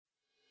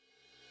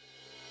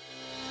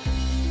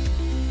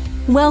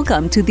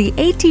Welcome to the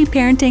AT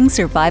Parenting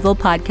Survival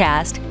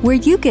Podcast, where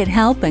you get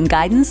help and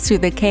guidance through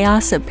the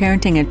chaos of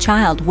parenting a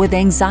child with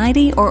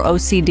anxiety or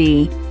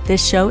OCD.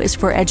 This show is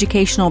for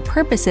educational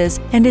purposes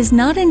and is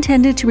not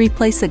intended to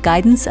replace the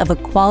guidance of a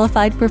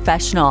qualified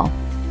professional.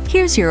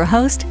 Here's your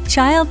host,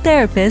 child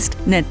therapist,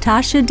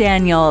 Natasha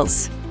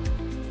Daniels.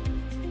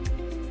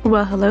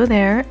 Well, hello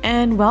there,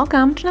 and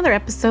welcome to another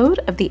episode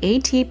of the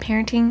AT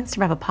Parenting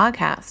Survival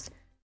Podcast.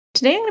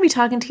 Today I'm going to be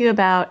talking to you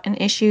about an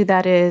issue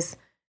that is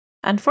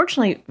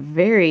unfortunately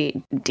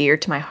very dear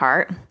to my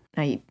heart.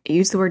 I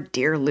use the word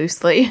dear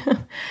loosely.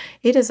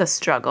 It is a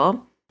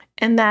struggle,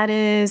 and that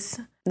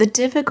is the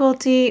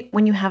difficulty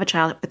when you have a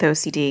child with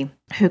OCD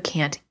who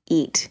can't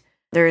eat.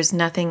 There is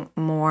nothing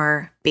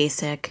more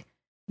basic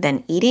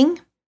than eating.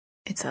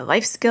 It's a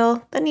life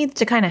skill that needs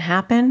to kind of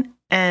happen,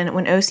 and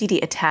when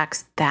OCD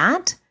attacks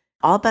that,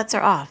 all bets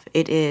are off.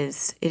 It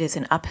is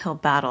an uphill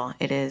battle.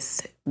 It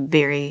is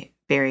very,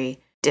 very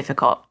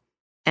difficult.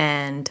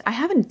 And I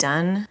haven't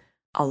done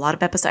a lot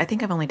of episodes. I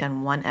think I've only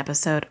done one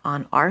episode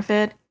on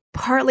ARFID,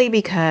 partly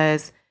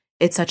because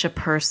it's such a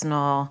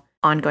personal,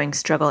 ongoing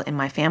struggle in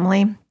my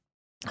family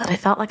that I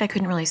felt like I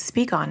couldn't really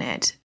speak on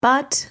it.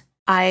 But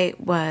I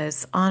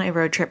was on a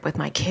road trip with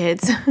my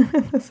kids.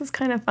 This is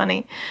kind of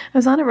funny. I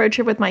was on a road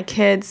trip with my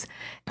kids.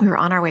 We were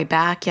on our way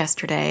back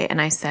yesterday, and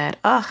I said,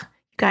 you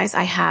guys,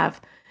 I have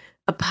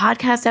a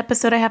podcast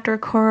episode I have to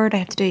record. I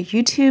have to do a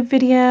YouTube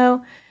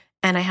video,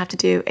 and I have to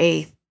do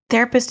a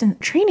therapist and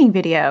training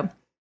video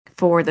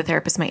for the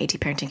therapist in my AT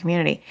parenting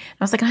community. And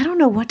I was like, I don't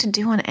know what to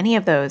do on any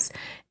of those.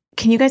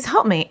 Can you guys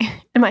help me?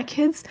 And my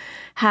kids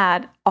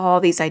had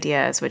all these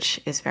ideas, which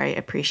is very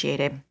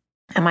appreciated.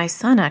 And my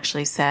son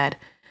actually said,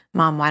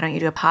 Mom, why don't you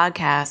do a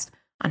podcast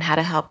on how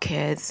to help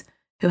kids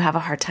who have a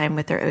hard time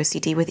with their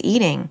OCD with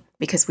eating?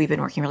 Because we've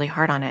been working really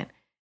hard on it.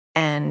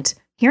 And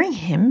hearing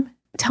him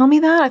tell me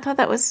that, I thought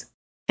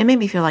it made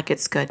me feel like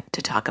it's good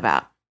to talk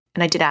about.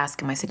 And I did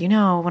ask him, I said,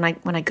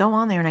 when I go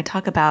on there and I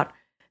talk about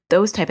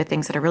those type of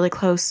things that are really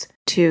close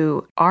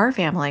to our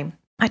family,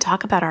 I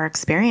talk about our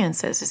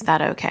experiences. Is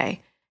that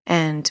okay?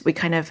 And we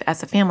kind of,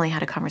 as a family,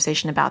 had a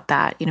conversation about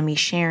that, me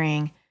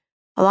sharing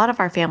a lot of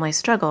our family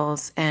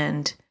struggles.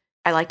 And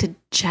I like to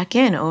check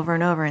in over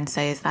and over and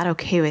say, is that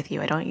okay with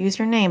you? I don't use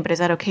your name, but is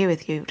that okay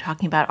with you?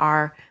 Talking about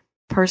our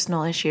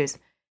personal issues.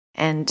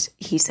 And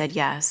he said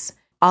yes.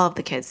 All of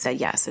the kids said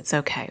yes, it's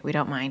okay. We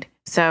don't mind.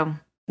 So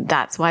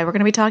that's why we're going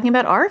to be talking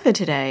about ARFID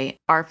today.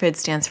 ARFID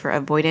stands for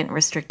Avoidant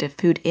Restrictive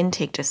Food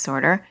Intake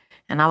Disorder,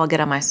 and I will get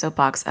on my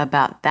soapbox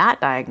about that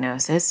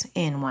diagnosis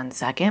in 1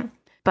 second.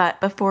 But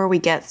before we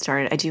get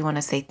started, I do want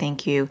to say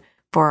thank you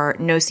for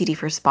NoCD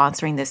for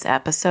sponsoring this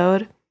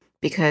episode,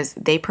 because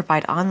they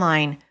provide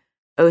online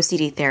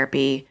OCD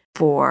therapy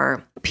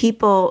for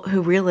people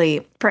who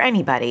really, for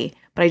anybody,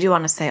 but I do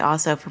want to say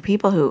also for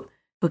people who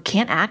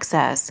can't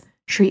access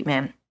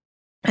treatment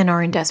and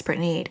are in desperate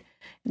need.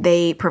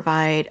 They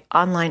provide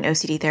online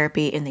OCD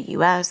therapy in the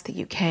US,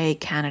 the UK,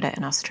 Canada,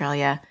 and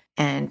Australia.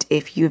 And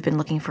if you've been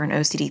looking for an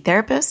OCD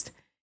therapist,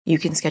 you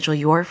can schedule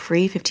your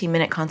free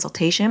 15-minute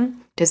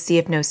consultation to see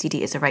if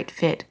NoCD is the right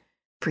fit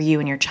for you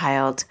and your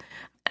child.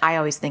 I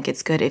always think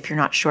it's good if you're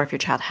not sure if your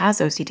child has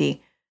OCD,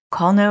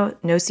 call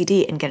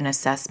NoCD and get an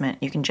assessment.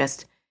 You can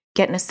just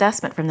get an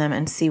assessment from them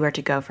and see where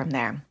to go from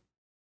there.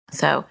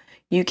 So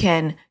you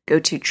can go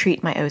to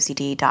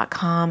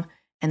treatmyocd.com,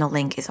 and the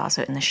link is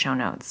also in the show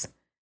notes.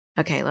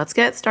 Okay, let's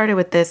get started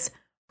with this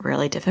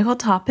really difficult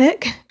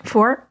topic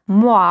for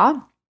moi.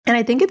 And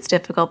I think it's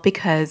difficult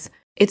because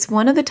it's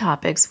one of the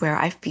topics where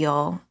I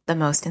feel the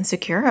most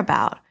insecure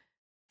about.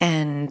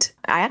 And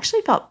I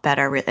actually felt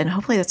better, and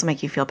hopefully this will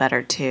make you feel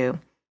better too,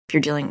 if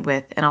you're dealing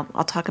with, and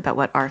I'll talk about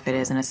what ARFID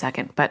is in a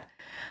second, but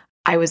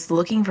I was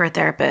looking for a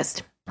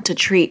therapist to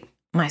treat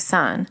my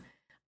son.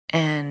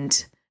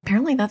 And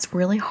apparently that's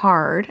really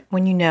hard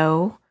when you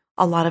know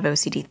a lot of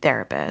OCD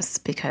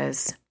therapists,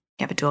 because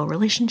you have a dual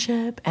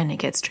relationship and it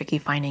gets tricky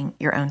finding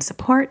your own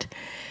support.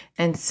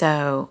 And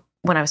so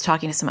when I was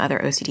talking to some other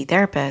OCD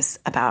therapists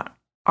about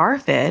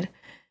ARFID,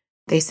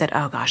 they said,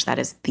 oh gosh, that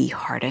is the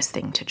hardest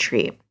thing to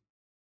treat.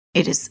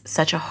 It is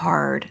such a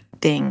hard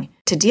thing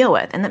to deal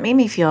with. And that made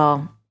me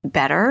feel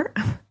better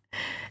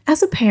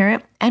as a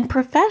parent and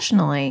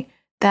professionally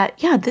that,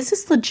 this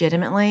is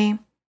legitimately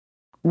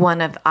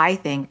one of, I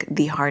think,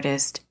 the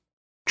hardest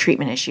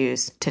treatment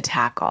issues to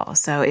tackle.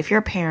 So if you're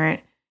a parent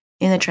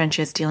in the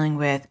trenches dealing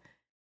with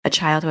a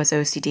child who has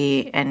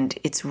OCD and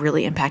it's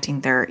really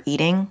impacting their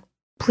eating,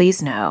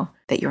 please know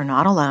that you're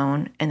not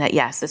alone and that,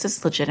 yes, this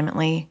is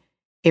legitimately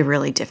a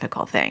really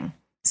difficult thing.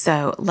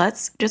 So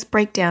let's just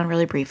break down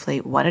really briefly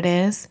what it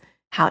is,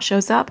 how it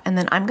shows up, and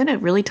then I'm going to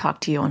really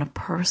talk to you on a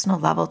personal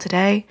level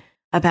today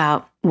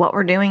about what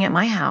we're doing at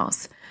my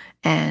house.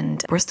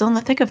 And we're still in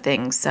the thick of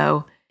things,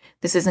 so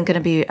this isn't going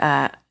to be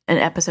an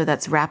episode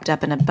that's wrapped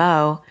up in a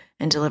bow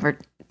and delivered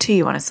to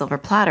you on a silver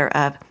platter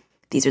of,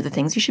 these are the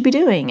things you should be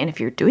doing. And if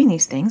you're doing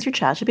these things, your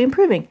child should be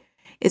improving.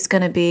 It's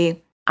going to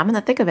be, I'm in the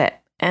thick of it,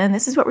 and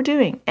this is what we're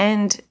doing.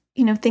 And,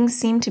 things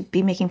seem to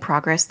be making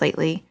progress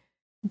lately,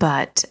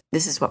 but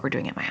this is what we're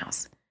doing at my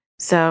house.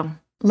 So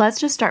let's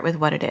just start with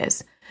what it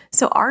is.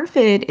 So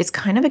ARFID is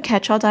kind of a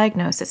catch-all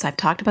diagnosis. I've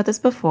talked about this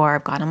before.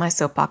 I've gone on my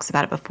soapbox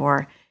about it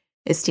before.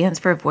 It stands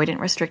for Avoidant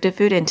Restrictive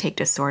Food Intake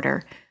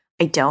Disorder.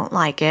 I don't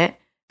like it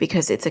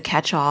because it's a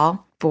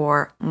catch-all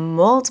for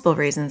multiple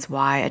reasons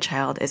why a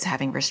child is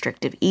having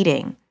restrictive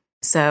eating.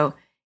 So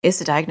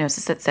it's a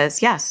diagnosis that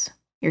says, yes,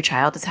 your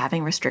child is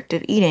having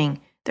restrictive eating.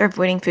 They're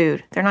avoiding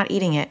food. They're not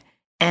eating it.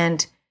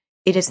 And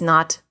it is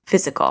not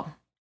physical.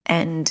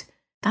 And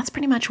that's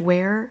pretty much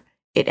where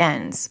it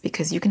ends,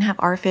 because you can have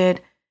ARFID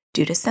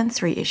due to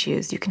sensory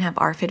issues. You can have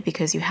ARFID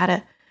because you had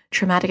a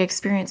traumatic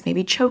experience,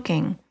 maybe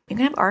choking. You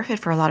can have ARFID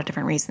for a lot of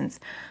different reasons.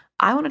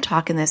 I want to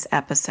talk in this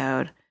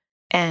episode,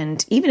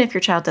 and even if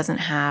your child doesn't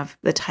have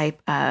the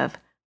type of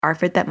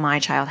ARFID that my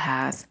child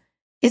has,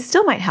 it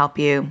still might help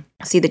you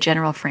see the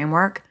general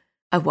framework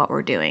of what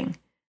we're doing,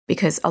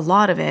 because a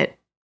lot of it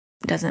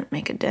doesn't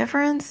make a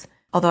difference.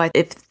 Although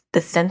if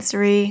the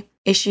sensory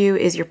issue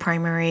is your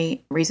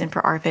primary reason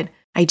for ARFID,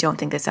 I don't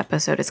think this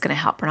episode is going to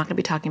help. We're not going to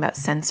be talking about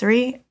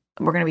sensory.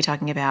 We're going to be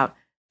talking about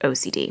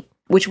OCD,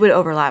 which would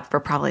overlap for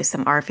probably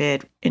some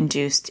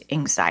ARFID-induced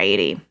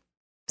anxiety.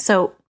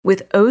 So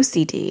with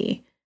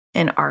OCD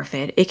and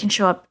ARFID, it can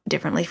show up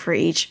differently for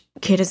each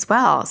kid as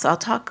well. So I'll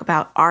talk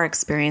about our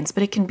experience,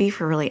 but it can be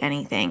for really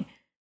anything.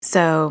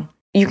 So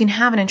you can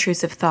have an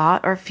intrusive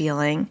thought or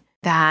feeling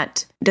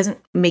that doesn't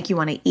make you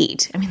want to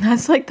eat. I mean,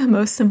 that's like the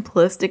most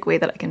simplistic way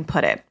that I can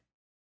put it.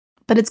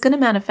 But it's going to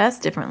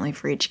manifest differently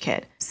for each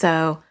kid.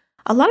 So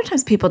a lot of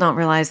times people don't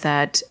realize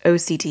that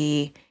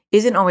OCD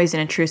isn't always an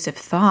intrusive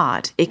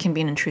thought. It can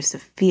be an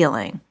intrusive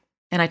feeling.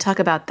 And I talk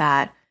about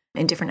that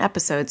in different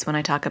episodes when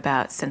I talk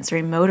about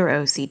sensory motor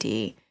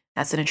OCD.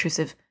 That's an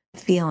intrusive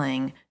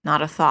feeling,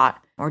 not a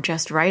thought. Or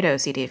just right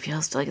OCD. It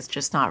feels like it's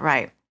just not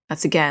right.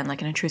 That's again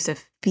like an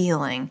intrusive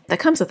feeling that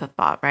comes with a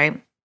thought,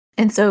 right?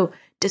 And so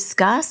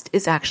disgust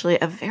is actually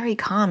a very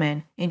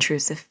common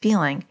intrusive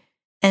feeling.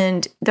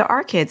 And there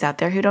are kids out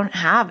there who don't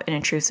have an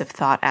intrusive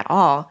thought at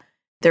all.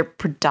 Their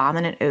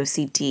predominant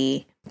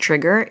OCD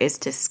trigger is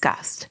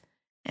disgust.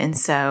 And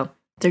so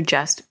they're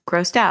just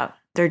grossed out.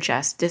 They're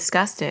just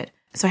disgusted.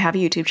 So I have a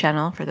YouTube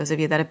channel for those of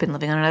you that have been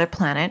living on another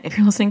planet. If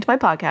you're listening to my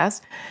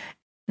podcast,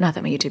 not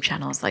that my YouTube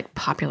channel is like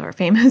popular or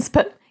famous,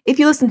 but if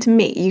you listen to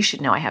me, you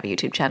should know I have a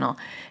YouTube channel.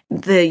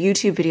 The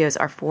YouTube videos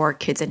are for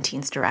kids and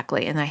teens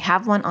directly. And I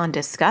have one on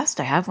disgust.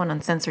 I have one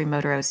on sensory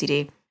motor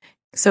OCD.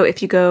 So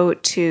if you go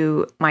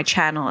to my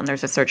channel and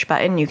there's a search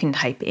button, you can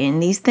type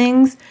in these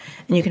things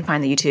and you can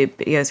find the YouTube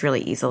videos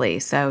really easily.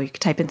 So you can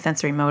type in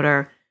sensory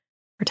motor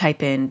or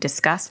type in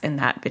disgust and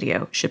that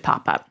video should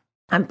pop up.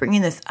 I'm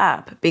bringing this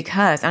up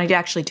because, and I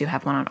actually do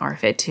have one on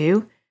ARFID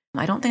too.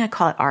 I don't think I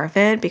call it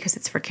ARFID because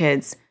it's for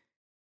kids,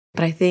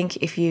 but I think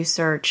if you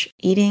search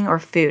eating or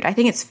food, I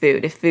think it's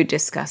food, if food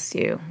disgusts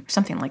you, or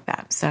something like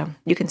that. So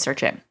you can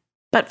search it.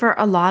 But for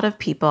a lot of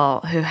people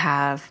who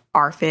have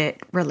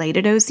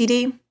ARFID-related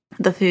OCD,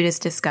 the food is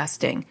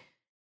disgusting.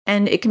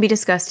 And it can be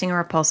disgusting or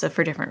repulsive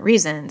for different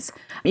reasons.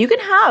 You can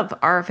have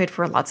ARFID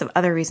for lots of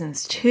other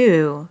reasons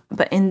too.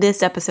 But in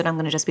this episode, I'm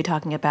going to just be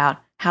talking about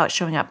how it's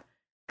showing up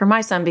for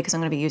my son because I'm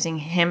going to be using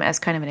him as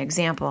kind of an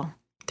example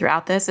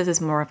throughout this. This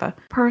is more of a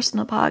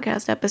personal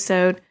podcast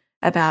episode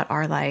about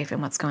our life and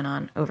what's going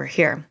on over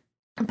here.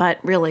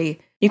 But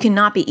really, you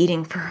cannot be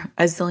eating for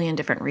a zillion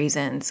different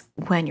reasons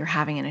when you're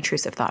having an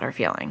intrusive thought or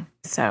feeling.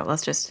 So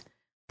let's just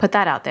put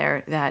that out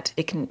there that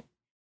it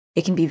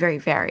can be very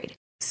varied.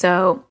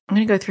 So I'm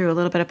going to go through a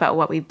little bit about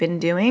what we've been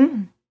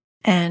doing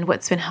and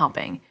what's been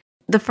helping.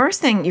 The first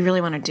thing you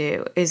really want to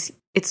do is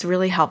it's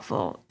really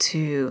helpful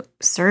to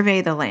survey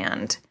the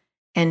land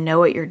and know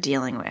what you're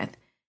dealing with.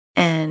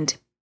 And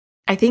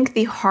I think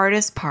the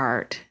hardest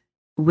part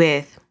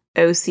with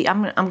OC,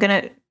 I'm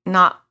going to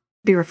not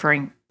be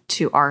referring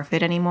to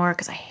ARFID anymore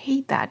because I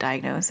hate that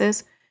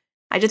diagnosis.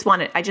 I just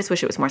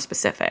wish it was more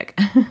specific.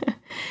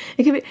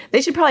 It could be,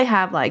 they should probably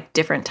have like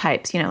different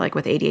types, like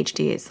with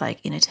ADHD, it's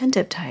like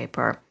inattentive type,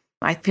 or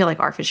I feel like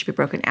ARFID should be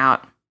broken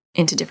out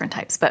into different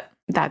types, but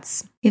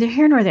that's neither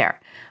here nor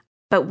there.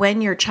 But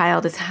when your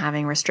child is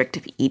having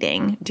restrictive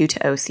eating due to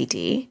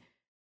OCD,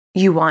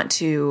 you want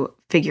to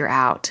figure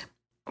out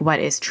what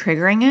is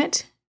triggering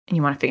it, and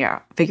you want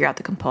to figure out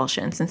the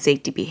compulsions and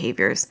safety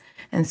behaviors.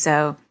 And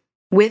so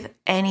with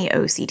any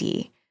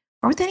OCD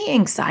or with any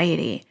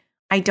anxiety,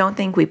 I don't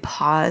think we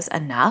pause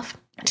enough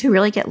to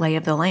really get lay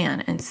of the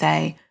land and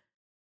say,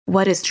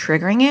 what is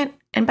triggering it?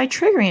 And by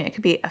triggering it, it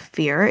could be a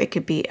fear, it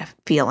could be a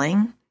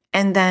feeling.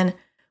 And then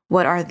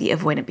what are the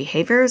avoidant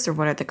behaviors or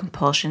what are the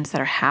compulsions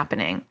that are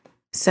happening?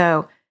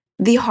 So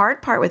the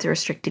hard part with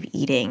restrictive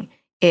eating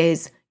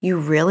is you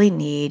really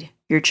need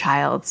your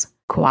child's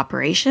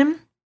cooperation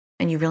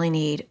and you really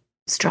need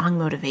strong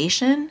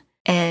motivation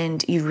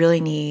and you really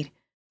need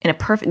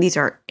these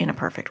are in a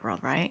perfect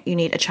world, right? You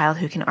need a child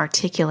who can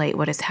articulate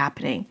what is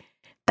happening.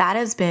 That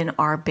has been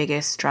our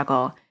biggest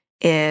struggle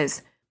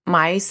is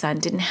my son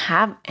didn't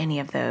have any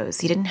of those.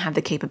 He didn't have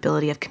the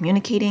capability of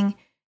communicating.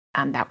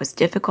 That was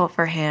difficult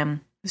for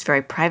him. He was a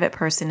very private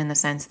person in the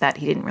sense that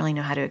he didn't really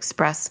know how to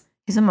express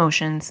his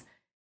emotions.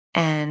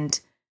 And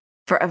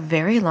for a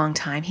very long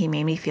time, he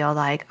made me feel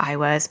like I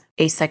was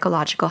a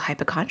psychological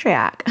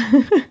hypochondriac.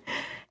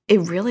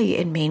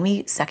 It made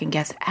me second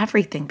guess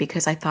everything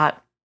because I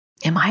thought,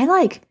 am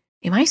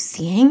I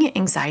seeing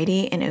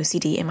anxiety and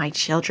OCD in my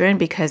children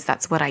because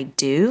that's what I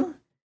do?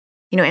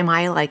 Am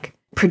I like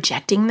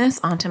projecting this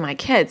onto my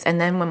kids?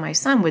 And then when my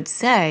son would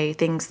say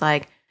things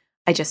like,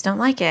 I just don't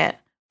like it,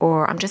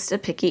 or I'm just a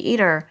picky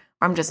eater,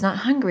 or I'm just not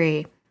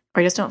hungry,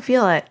 or I just don't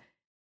feel it.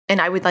 And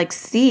I would like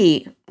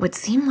see what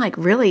seemed like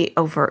really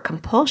overt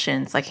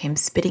compulsions, like him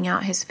spitting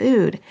out his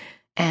food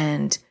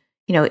and,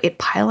 it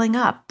piling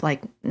up,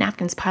 like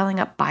napkins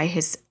piling up by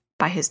his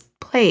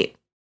plate.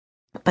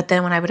 But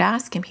then when I would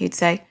ask him, he'd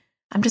say,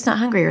 I'm just not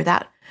hungry, or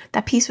that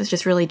piece was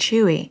just really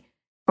chewy,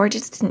 or it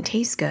just didn't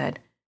taste good.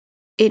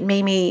 It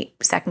made me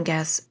second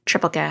guess,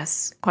 triple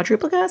guess,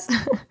 quadruple guess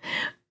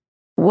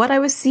what I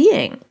was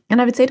seeing. And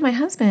I would say to my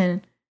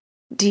husband,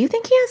 do you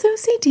think he has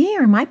OCD,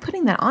 or am I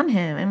putting that on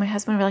him? And my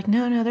husband would be like,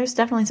 no, there's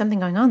definitely something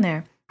going on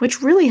there,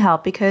 which really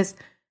helped because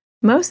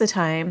most of the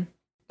time,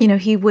 he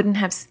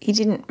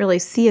didn't really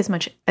see as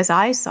much as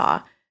I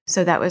saw.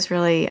 So that was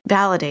really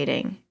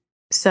validating.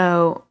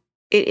 So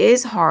it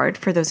is hard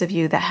for those of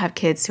you that have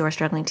kids who are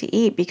struggling to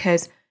eat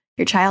because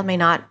your child may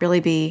not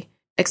really be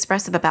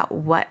expressive about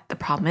what the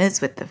problem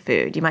is with the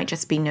food. You might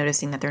just be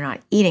noticing that they're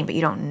not eating, but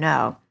you don't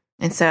know.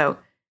 And so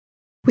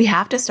we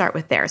have to start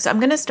with there. So I'm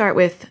going to start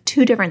with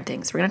two different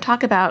things. We're going to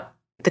talk about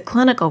the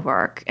clinical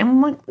work.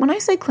 And when I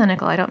say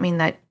clinical, I don't mean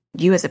that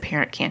you as a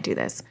parent can't do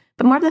this,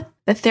 but more of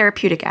the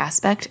therapeutic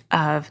aspect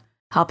of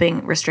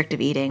helping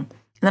restrictive eating. And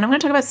then I'm going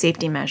to talk about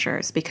safety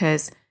measures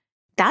because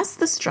that's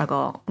the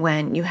struggle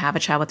when you have a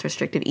child with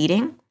restrictive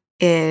eating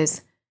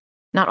is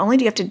not only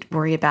do you have to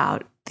worry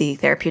about the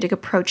therapeutic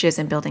approaches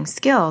and building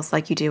skills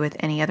like you do with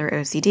any other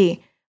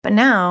OCD, but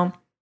now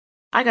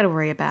I got to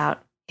worry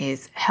about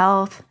his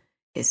health,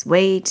 his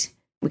weight.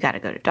 We got to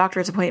go to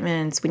doctor's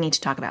appointments. We need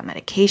to talk about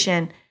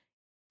medication.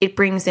 It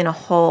brings in a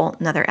whole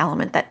nother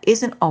element that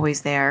isn't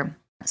always there.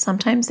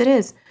 Sometimes it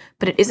is,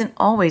 but it isn't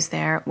always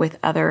there with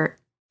other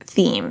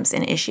themes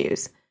and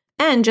issues.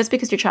 And just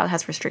because your child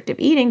has restrictive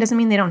eating doesn't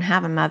mean they don't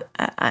have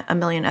a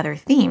million other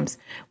themes.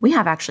 We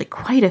have actually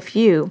quite a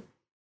few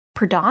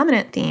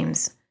predominant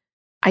themes.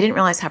 I didn't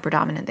realize how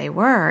predominant they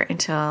were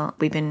until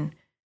I've been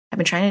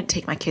trying to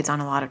take my kids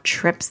on a lot of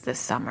trips this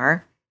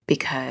summer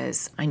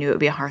because I knew it would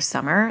be a harsh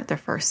summer, their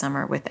first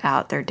summer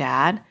without their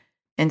dad.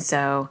 And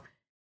so,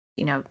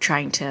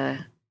 trying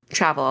to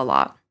travel a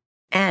lot.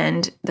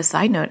 And the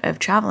side note of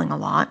traveling a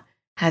lot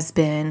has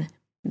been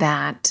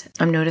that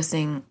I'm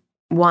noticing,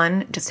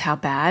 one, just how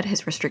bad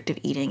his restrictive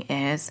eating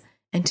is,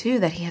 and two,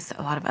 that he has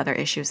a lot of other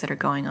issues that are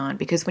going on.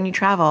 Because when you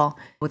travel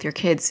with your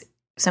kids,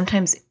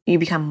 sometimes you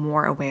become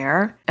more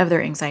aware of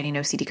their anxiety and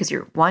OCD because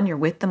you're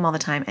with them all the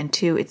time, and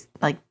two, it's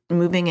like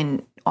moving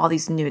and all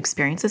these new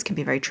experiences can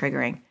be very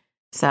triggering.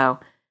 So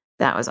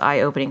that was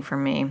eye-opening for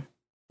me.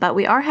 But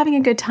we are having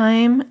a good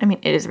time. I mean,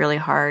 it is really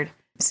hard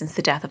since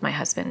the death of my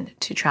husband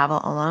to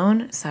travel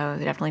alone. So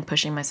definitely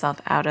pushing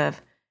myself out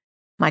of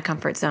my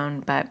comfort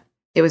zone. But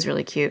it was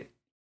really cute.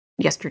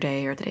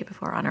 Yesterday or the day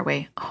before on our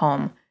way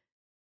home,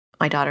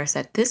 my daughter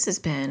said, this has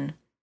been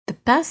the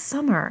best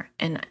summer.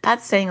 And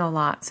that's saying a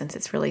lot since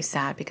it's really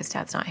sad because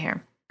Dad's not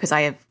here. Because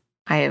I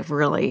have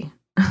really,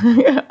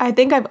 I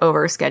think I've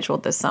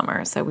overscheduled this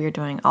summer. So we are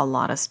doing a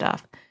lot of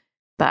stuff.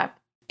 But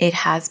it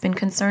has been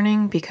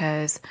concerning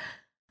because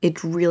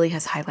it really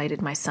has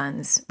highlighted my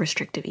son's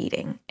restrictive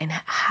eating and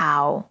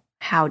how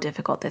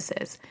difficult this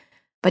is.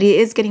 But he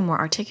is getting more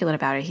articulate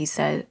about it. He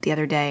said the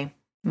other day,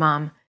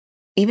 Mom,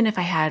 even if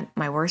I had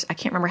my worst, I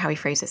can't remember how he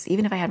phrased this,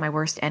 even if I had my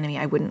worst enemy,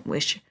 I wouldn't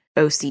wish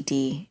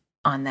OCD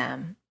on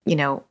them,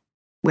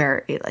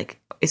 where it like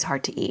is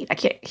hard to eat.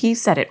 He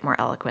said it more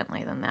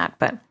eloquently than that,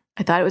 but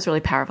I thought it was really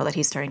powerful that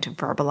he's starting to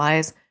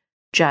verbalize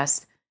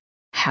just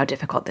how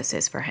difficult this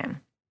is for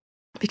him.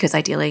 Because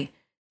ideally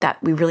that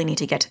we really need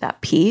to get to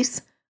that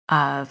piece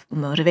of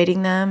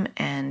motivating them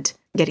and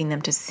getting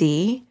them to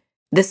see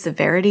the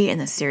severity and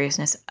the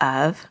seriousness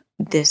of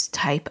this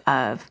type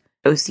of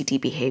OCD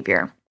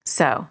behavior.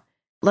 So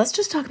let's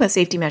just talk about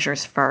safety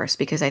measures first,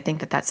 because I think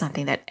that that's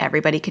something that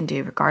everybody can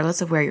do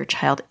regardless of where your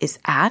child is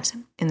at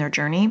in their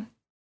journey.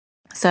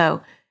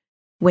 So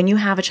when you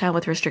have a child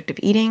with restrictive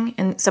eating,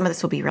 and some of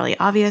this will be really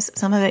obvious,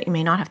 some of it you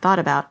may not have thought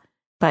about,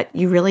 but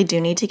you really do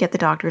need to get the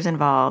doctors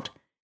involved.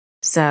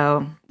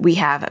 So we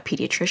have a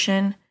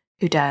pediatrician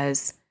who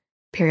does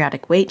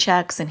periodic weight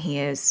checks, and he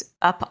is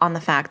up on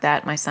the fact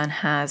that my son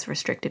has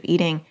restrictive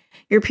eating.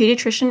 Your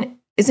pediatrician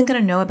isn't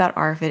going to know about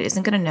ARFID,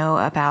 isn't going to know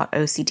about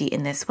OCD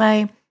in this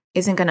way,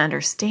 isn't going to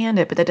understand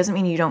it, but that doesn't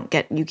mean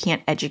you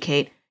can't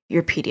educate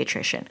your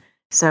pediatrician.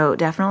 So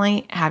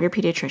definitely have your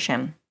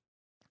pediatrician.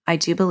 I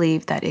do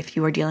believe that if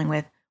you are dealing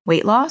with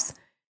weight loss,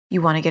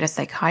 you want to get a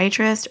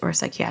psychiatrist or a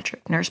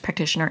psychiatric nurse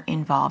practitioner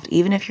involved.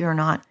 Even if you're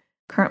not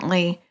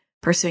currently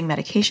pursuing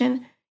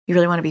medication, you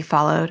really want to be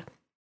followed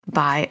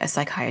by a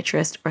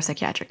psychiatrist or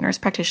psychiatric nurse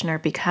practitioner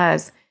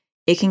because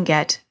it can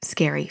get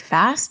scary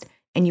fast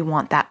and you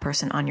want that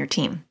person on your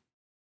team.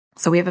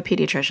 So we have a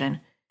pediatrician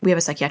we have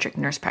a psychiatric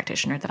nurse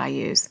practitioner that I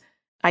use.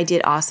 I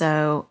did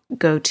also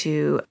go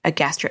to a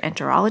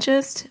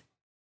gastroenterologist,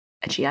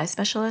 a GI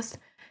specialist,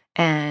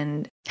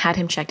 and had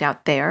him checked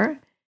out there.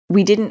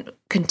 We didn't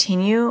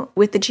continue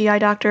with the GI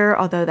doctor,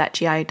 although that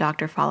GI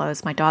doctor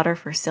follows my daughter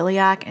for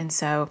celiac, and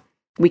so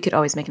we could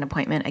always make an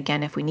appointment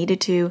again if we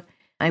needed to.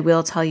 I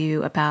will tell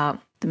you about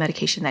the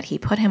medication that he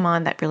put him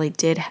on that really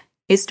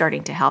is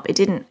starting to help. It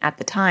didn't at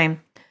the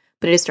time,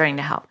 but it is starting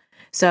to help.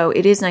 So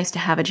it is nice to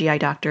have a GI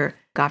doctor,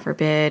 God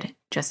forbid,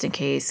 just in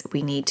case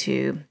we need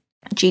to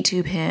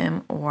G-tube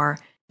him, or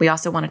we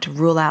also wanted to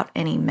rule out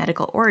any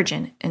medical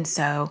origin. And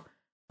so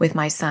with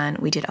my son,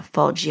 we did a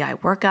full GI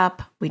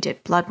workup. We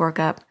did blood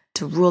workup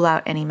to rule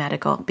out any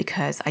medical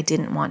because I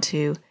didn't want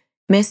to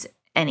miss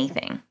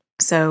anything.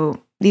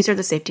 So these are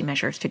the safety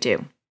measures to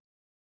do.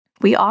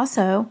 We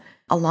also,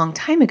 a long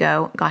time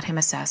ago, got him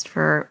assessed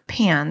for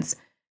PANS.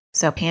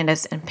 So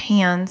PANDAS and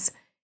PANS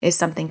is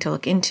something to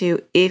look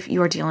into if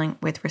you are dealing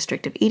with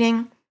restrictive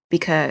eating,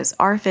 because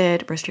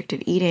ARFID,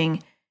 restrictive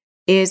eating,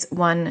 is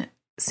one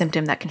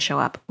symptom that can show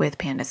up with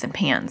PANDAS and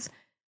PANS.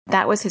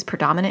 That was his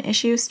predominant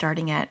issue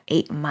starting at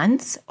 8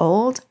 months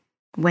old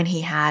when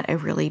he had a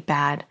really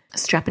bad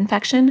strep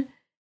infection.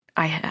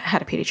 I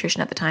had a pediatrician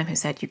at the time who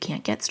said you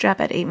can't get strep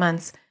at 8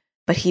 months,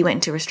 but he went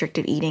into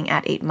restrictive eating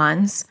at 8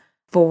 months.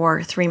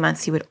 For 3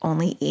 months, he would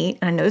only eat,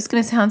 and I know it's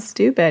going to sound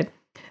stupid,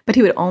 but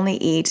he would only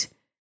eat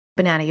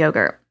banana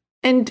yogurt.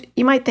 And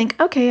you might think,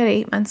 okay, at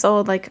 8 months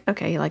old,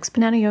 okay, he likes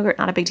banana yogurt,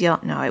 not a big deal.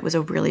 No, it was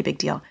a really big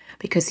deal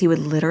because he would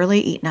literally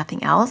eat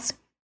nothing else.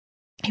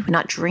 He would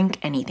not drink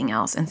anything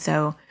else. And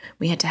so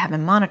we had to have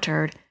him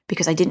monitored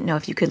because I didn't know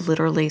if you could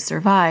literally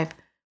survive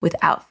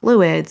without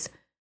fluids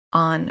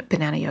on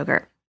banana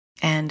yogurt.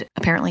 And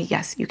apparently,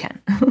 yes, you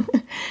can.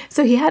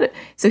 So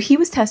he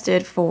was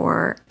tested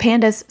for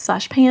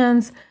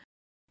PANDAS/PANS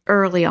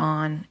early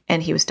on,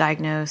 and he was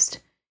diagnosed.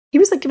 He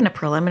was given a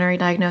preliminary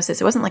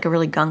diagnosis. It wasn't a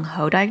really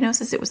gung-ho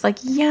diagnosis. It was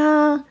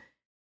yeah,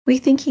 we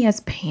think he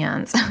has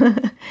PANS.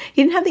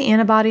 He didn't have the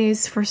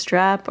antibodies for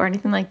strep or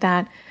anything like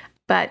that,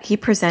 but he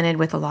presented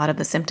with a lot of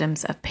the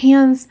symptoms of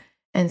PANS.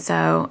 And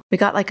so we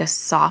got a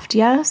soft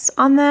yes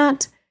on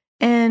that.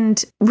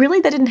 And really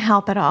that didn't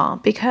help at all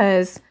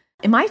because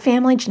in my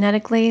family,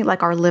 genetically,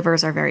 our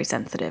livers are very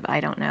sensitive.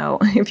 I don't know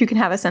if you can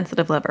have a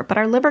sensitive liver, but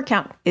our liver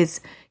count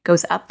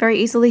goes up very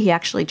easily. He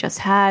actually just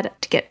had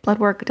to get blood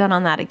work done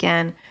on that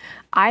again.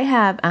 I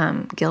have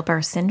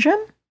Gilbert syndrome.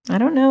 I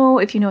don't know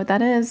if you know what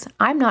that is.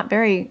 I'm not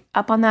very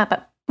up on that,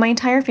 but my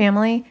entire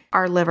family,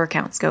 our liver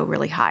counts go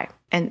really high.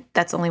 And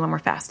that's only when we're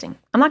fasting.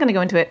 I'm not going to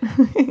go into it.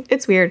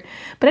 It's weird.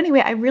 But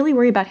anyway, I really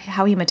worry about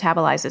how he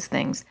metabolizes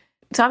things.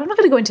 So I'm not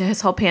going to go into his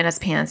whole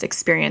PANS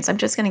experience. I'm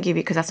just going to give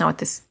you, because that's not what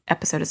this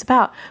episode is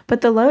about. But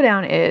the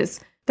lowdown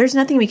is there's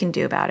nothing we can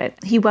do about it.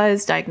 He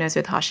was diagnosed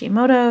with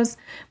Hashimoto's,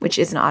 which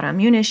is an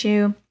autoimmune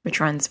issue, which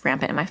runs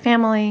rampant in my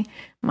family.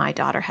 My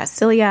daughter has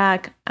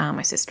celiac.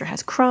 My sister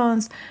has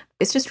Crohn's.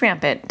 It's just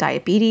rampant.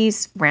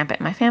 Diabetes, rampant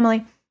in my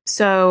family.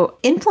 So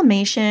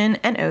inflammation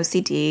and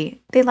OCD,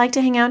 they like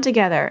to hang out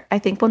together. I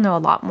think we'll know a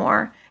lot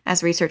more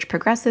as research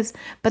progresses,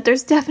 but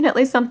there's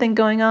definitely something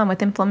going on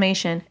with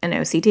inflammation and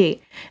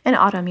OCD. And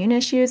autoimmune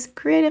issues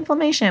create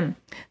inflammation.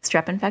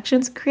 Strep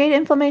infections create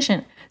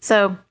inflammation.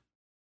 So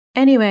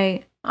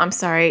anyway, I'm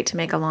sorry to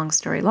make a long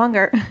story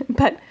longer,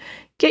 but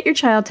get your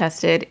child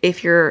tested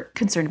if you're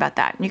concerned about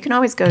that. And you can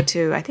always go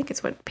to, I think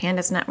it's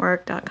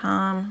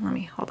pandasnetwork.com. Let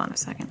me hold on a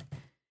second.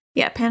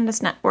 Yeah,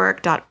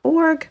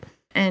 pandasnetwork.org.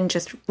 And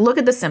just look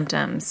at the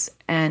symptoms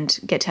and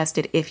get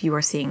tested if you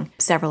are seeing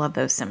several of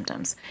those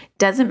symptoms.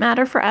 Doesn't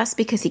matter for us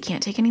because he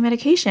can't take any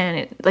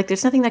medication.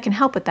 There's nothing that can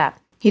help with that.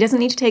 He doesn't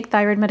need to take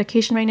thyroid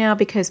medication right now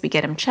because we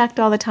get him checked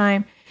all the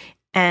time.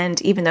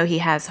 And even though he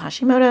has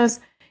Hashimoto's,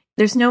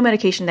 there's no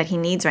medication that he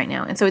needs right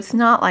now. And so it's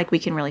not like we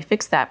can really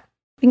fix that.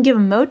 We can give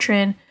him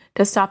Motrin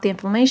to stop the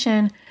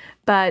inflammation,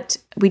 but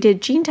we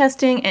did gene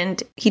testing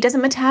and he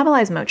doesn't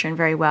metabolize Motrin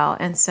very well.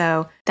 And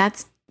so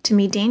that's, to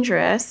me,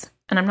 dangerous.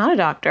 And I'm not a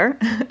doctor,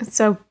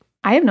 so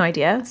I have no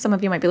idea. Some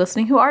of you might be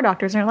listening who are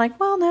doctors and are like,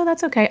 well, no,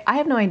 that's okay. I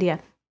have no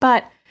idea.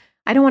 But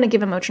I don't want to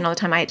give him Motrin all the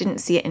time. I didn't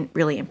see it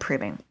really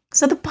improving.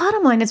 So the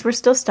bottom line is we're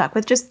still stuck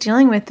with just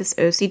dealing with this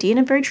OCD in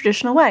a very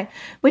traditional way,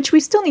 which we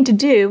still need to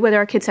do whether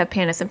our kids have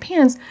PANDAS and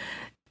PANS.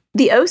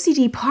 The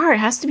OCD part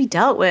has to be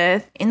dealt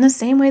with in the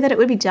same way that it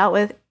would be dealt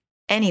with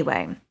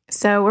anyway.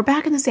 So we're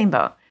back in the same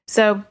boat.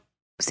 So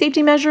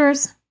safety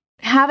measures,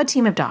 have a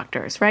team of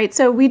doctors, right?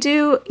 So we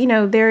do,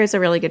 there is a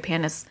really good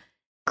PANDAS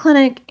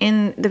clinic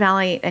in the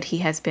Valley that he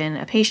has been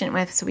a patient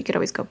with, so we could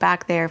always go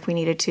back there if we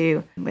needed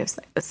to. We have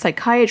a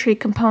psychiatry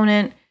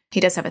component. He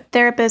does have a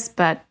therapist,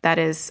 but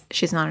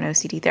she's not an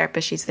OCD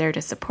therapist. She's there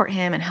to support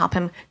him and help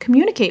him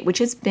communicate, which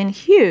has been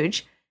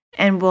huge.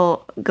 And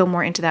we'll go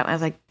more into that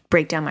as I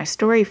break down my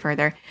story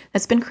further.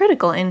 That's been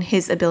critical in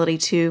his ability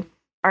to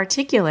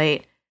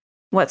articulate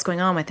what's going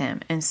on with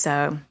him. And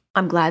so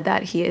I'm glad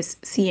that he is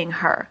seeing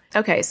her.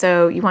 Okay,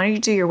 so you want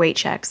to do your weight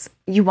checks.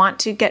 You want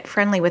to get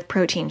friendly with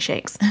protein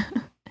shakes.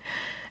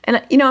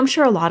 And, I'm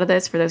sure a lot of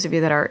this, for those of you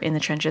that are in the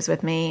trenches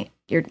with me,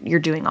 you're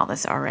doing all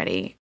this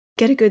already.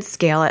 get a good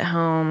scale at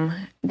home.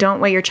 Don't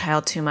weigh your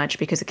child too much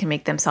because it can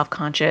make them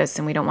self-conscious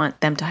and we don't want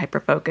them to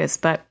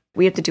hyperfocus, but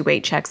we have to do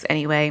weight checks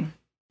anyway.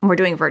 We're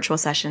doing virtual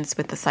sessions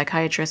with the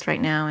psychiatrist right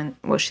now, and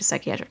she's a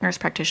psychiatric nurse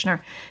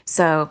practitioner.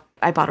 So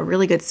I bought a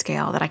really good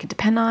scale that I could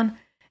depend on,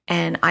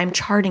 and I'm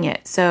charting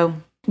it. So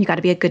you got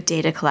to be a good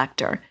data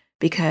collector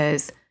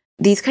because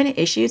these kind of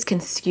issues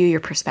can skew your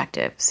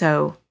perspective.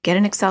 So get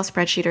an Excel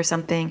spreadsheet or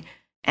something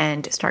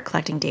and start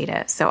collecting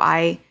data. So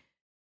I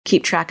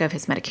keep track of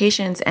his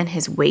medications and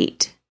his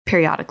weight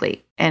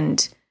periodically.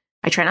 And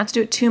I try not to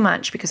do it too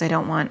much because I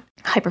don't want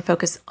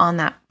hyper-focus on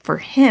that for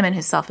him and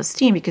his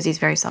self-esteem because he's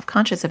very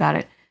self-conscious about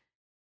it.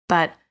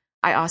 But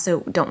I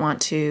also don't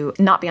want to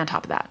not be on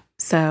top of that.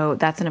 So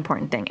that's an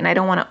important thing. And I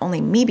don't want to only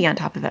me be on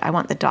top of it. I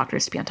want the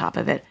doctors to be on top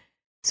of it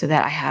so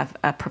that I have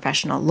a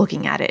professional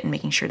looking at it and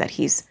making sure that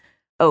he's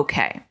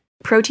okay.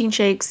 Protein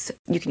shakes,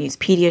 you can use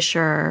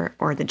Pediasure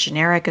or the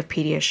generic of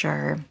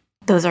Pediasure.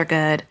 Those are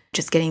good.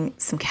 Just getting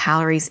some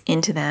calories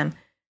into them.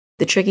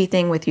 The tricky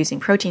thing with using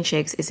protein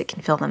shakes is it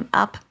can fill them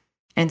up.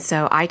 And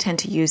so I tend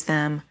to use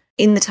them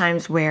in the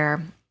times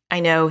where I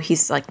know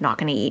he's like not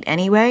going to eat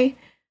anyway.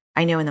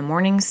 I know in the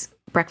mornings,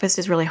 breakfast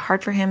is really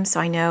hard for him. So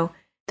I know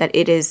that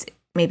it is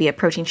maybe a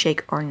protein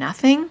shake or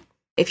nothing.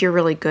 If you're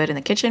really good in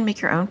the kitchen,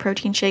 make your own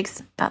protein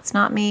shakes. That's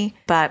not me,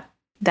 but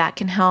that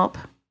can help.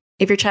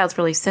 If your child's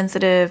really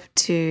sensitive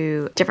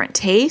to different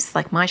tastes,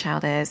 like my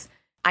child is,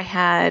 I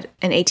had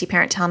an AT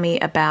parent tell me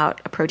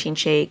about a protein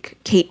shake,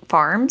 Kate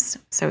Farms.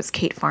 So it's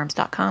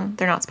katefarms.com.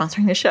 They're not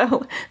sponsoring the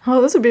show.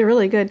 Oh, this would be a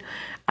really good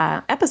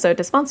episode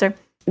to sponsor.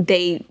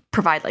 They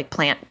provide like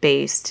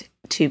plant-based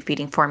tube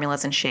feeding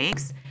formulas and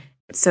shakes.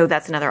 So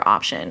that's another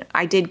option.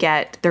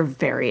 They're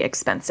very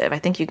expensive. I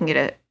think you can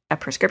get a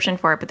prescription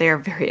for it, but they are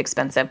very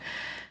expensive.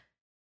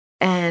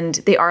 And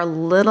they are a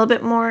little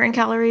bit more in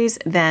calories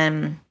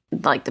than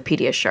like the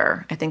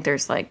Pediasure. I think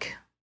there's like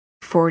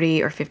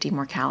 40 or 50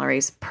 more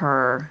calories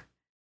per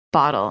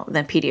bottle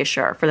than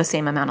Pediasure for the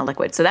same amount of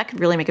liquid. So that could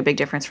really make a big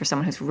difference for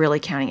someone who's really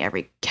counting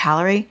every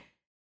calorie.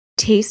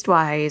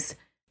 Taste-wise,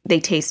 they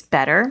taste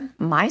better.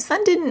 My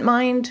son didn't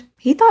mind.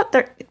 He thought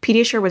that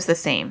Pediasure was the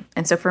same.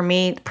 And so for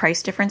me,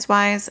 price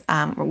difference-wise,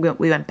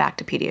 we went back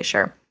to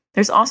Pediasure.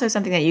 There's also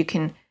something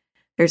that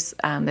there's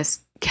this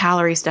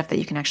calorie stuff that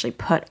you can actually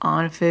put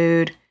on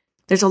food.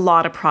 There's a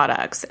lot of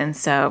products. And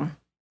so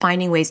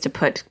finding ways to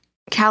put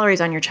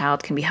calories on your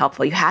child can be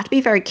helpful. You have to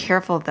be very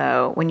careful,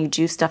 though, when you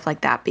do stuff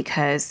like that,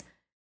 because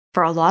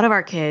for a lot of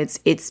our kids,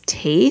 it's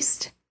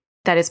taste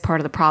that is part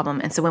of the problem.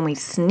 And so when we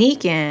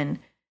sneak in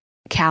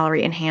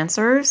calorie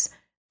enhancers,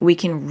 we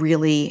can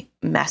really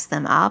mess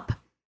them up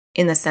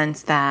in the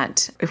sense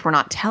that if we're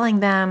not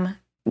telling them,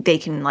 they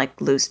can like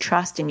lose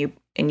trust in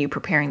you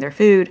preparing their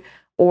food,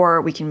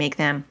 or we can make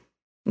them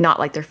not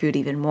like their food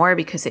even more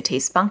because it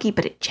tastes funky,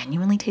 but it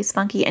genuinely tastes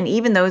funky. And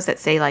even those that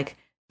say like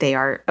they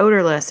are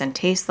odorless and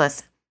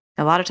tasteless,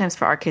 a lot of times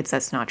for our kids,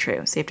 that's not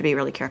true. So you have to be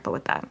really careful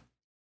with that.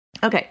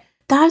 Okay,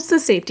 that's the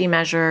safety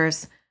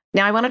measures.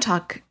 Now I want to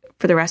talk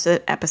for the rest of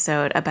the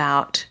episode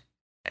about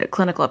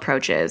clinical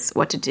approaches,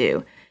 what to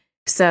do.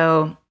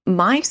 So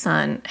my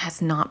son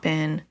has not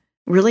been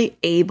really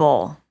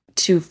able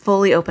to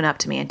fully open up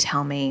to me and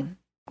tell me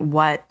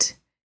what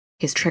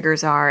his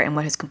triggers are and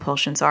what his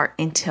compulsions are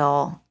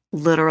until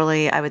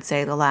literally, I would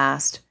say, the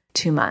last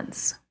 2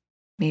 months.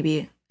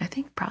 Maybe, I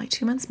think probably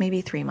 2 months,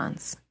 maybe 3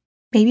 months,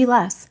 maybe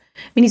less.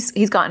 I mean,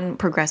 he's gotten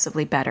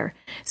progressively better.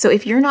 So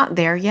if you're not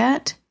there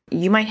yet,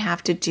 you might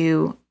have to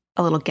do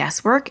a little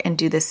guesswork and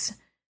do this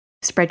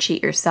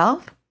spreadsheet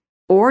yourself,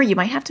 or you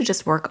might have to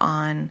just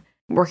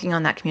working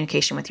on that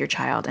communication with your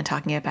child and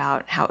talking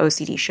about how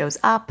OCD shows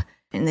up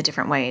in the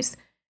different ways.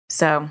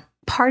 So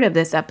part of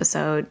this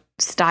episode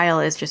style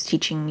is just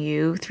teaching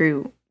you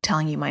through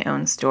telling you my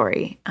own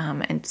story.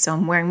 And so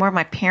I'm wearing more of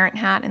my parent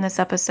hat in this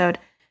episode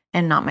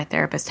and not my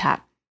therapist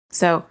hat.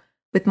 So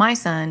with my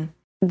son,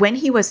 when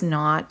he was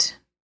not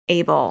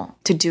able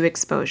to do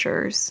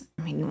exposures,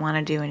 he didn't want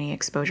to do any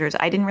exposures.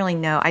 I didn't really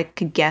know. I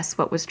could guess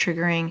what was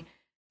triggering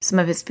some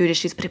of his food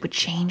issues, but it would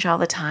change all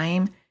the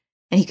time.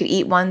 And he could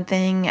eat one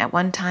thing at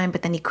one time,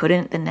 but then he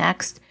couldn't the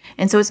next.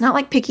 And so it's not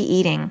like picky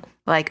eating,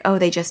 like, oh,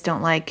 they just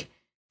don't like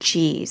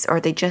cheese or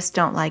they just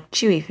don't like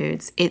chewy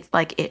foods. It's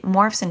like it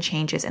morphs and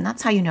changes. And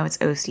that's how you know it's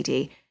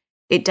OCD.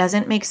 It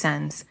doesn't make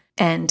sense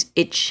and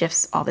it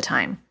shifts all the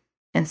time.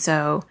 And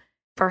so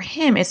for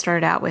him, it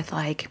started out with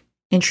like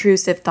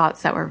intrusive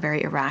thoughts that were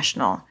very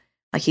irrational.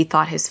 Like he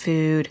thought his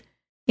food,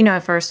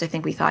 at first I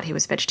think we thought he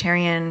was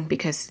vegetarian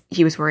because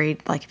he was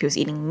worried like if he was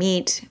eating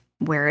meat,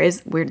 where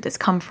did this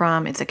come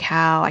from? It's a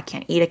cow. I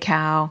can't eat a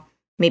cow.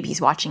 Maybe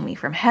he's watching me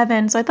from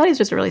heaven. So I thought he was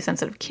just a really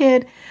sensitive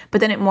kid. But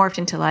then it morphed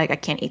into like, I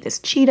can't eat this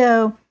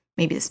Cheeto.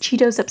 Maybe this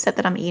Cheeto's upset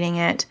that I'm eating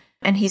it.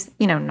 And he's,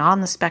 not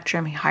on the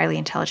spectrum, a highly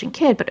intelligent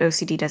kid, but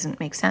OCD doesn't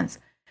make sense.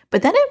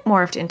 But then it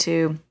morphed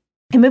into,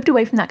 it moved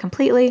away from that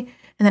completely.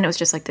 And then it was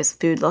just like, this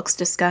food looks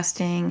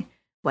disgusting.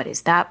 What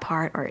is that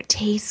part? Or it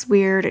tastes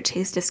weird. It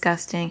tastes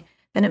disgusting.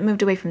 Then it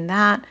moved away from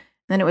that. And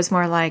then it was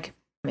more like,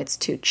 it's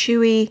too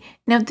chewy.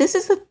 Now, this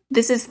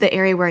is the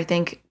area where I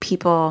think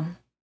people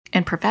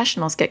and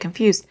professionals get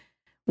confused.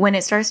 When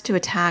it starts to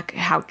attack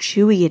how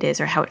chewy it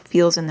is or how it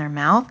feels in their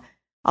mouth,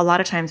 a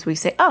lot of times we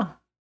say, oh,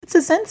 it's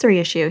a sensory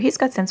issue. He's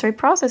got sensory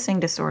processing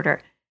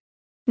disorder.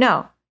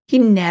 No, he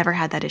never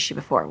had that issue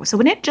before. So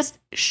when it just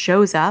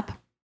shows up,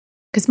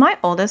 because my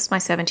oldest, my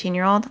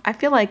 17-year-old, I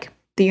feel like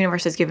the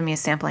universe has given me a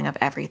sampling of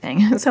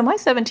everything. So my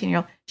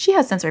 17-year-old, she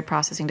has sensory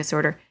processing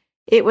disorder.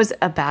 It was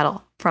a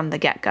battle from the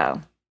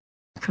get-go,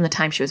 from the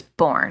time she was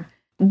born.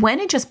 When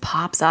it just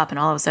pops up and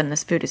all of a sudden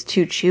this food is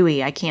too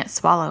chewy, I can't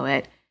swallow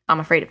it, I'm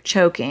afraid of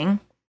choking,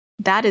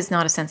 that is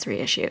not a sensory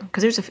issue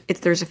because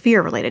there's a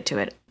fear related to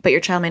it, but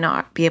your child may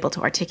not be able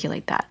to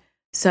articulate that.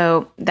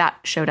 So that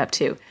showed up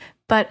too.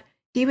 But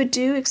he would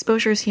do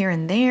exposures here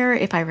and there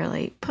if I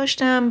really pushed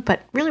him,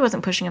 but really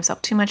wasn't pushing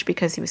himself too much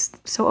because he was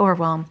so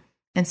overwhelmed.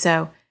 And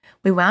so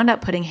we wound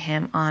up putting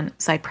him on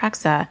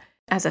Zyprexa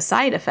as a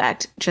side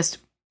effect, just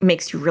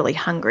makes you really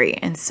hungry.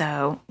 And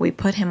so we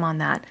put him on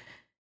that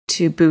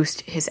to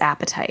boost his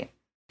appetite.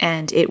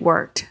 And it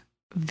worked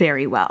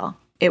very well.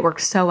 It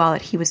worked so well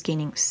that he was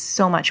gaining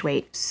so much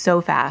weight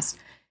so fast.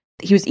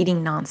 He was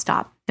eating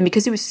nonstop. And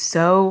because he was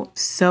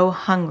so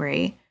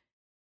hungry,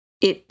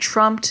 it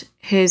trumped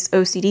his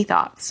OCD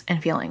thoughts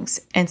and feelings.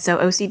 And so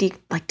OCD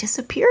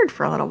disappeared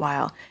for a little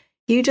while.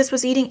 He just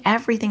was eating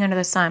everything under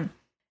the sun.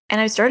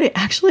 And I started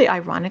actually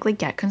ironically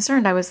get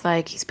concerned. I was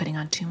like, he's putting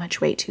on too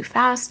much weight too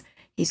fast.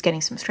 He's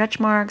getting some stretch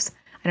marks.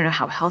 I don't know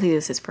how healthy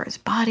this is for his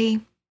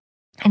body.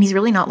 And he's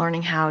really not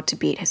learning how to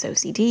beat his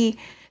OCD.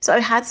 So I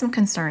had some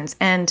concerns.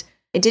 And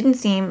it didn't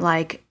seem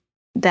like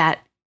that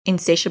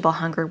insatiable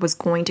hunger was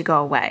going to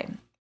go away.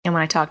 And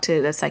when I talked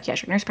to the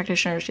psychiatric nurse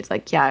practitioner, she's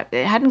like, yeah,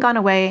 it hadn't gone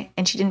away.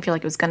 And she didn't feel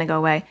like it was going to go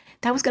away.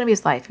 That was going to be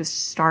his life. He was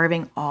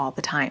starving all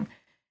the time.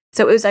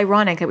 So it was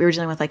ironic that we were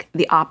dealing with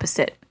the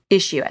opposite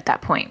issue at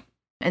that point.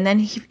 And then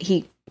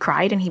he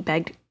cried and he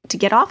begged to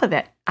get off of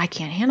it. I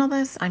can't handle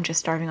this. I'm just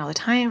starving all the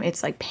time.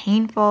 It's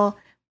painful.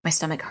 My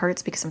stomach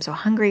hurts because I'm so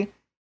hungry.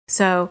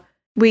 So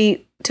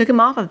we took him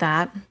off of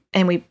that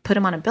and we put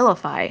him on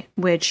Abilify,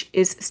 which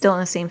is still in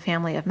the same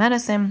family of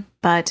medicine,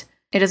 but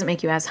it doesn't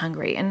make you as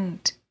hungry.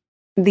 And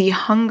the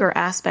hunger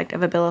aspect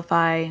of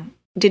Abilify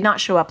did not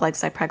show up like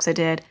Zyprexa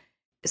did.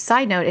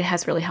 Side note, it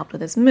has really helped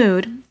with his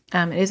mood.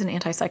 It is an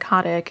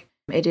antipsychotic.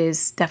 It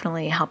is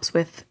definitely helps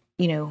with,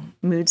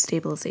 mood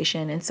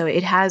stabilization. And so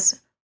it has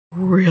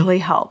really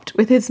helped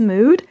with his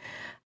mood.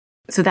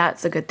 So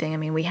that's a good thing. I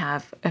mean, we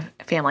have a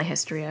family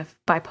history of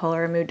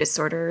bipolar, mood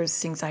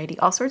disorders, anxiety,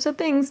 all sorts of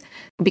things.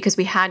 Because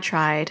we had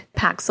tried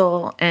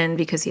Paxil and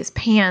because he has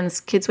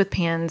PANS, kids with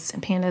PANS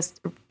and PANDAS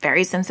are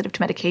very sensitive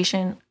to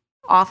medication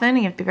often.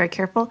 You have to be very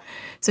careful.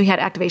 So he had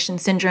activation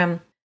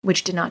syndrome,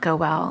 which did not go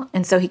well.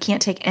 And so he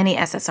can't take any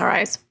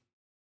SSRIs.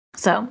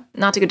 So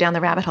not to go down the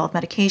rabbit hole of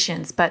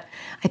medications, but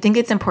I think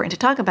it's important to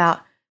talk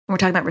about when we're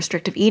talking about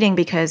restrictive eating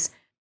because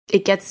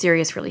it gets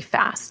serious really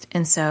fast.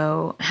 And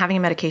so having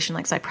a medication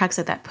like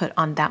Zyprexa that put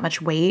on that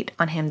much weight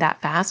on him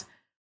that fast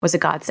was a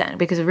godsend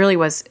because it really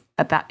was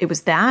it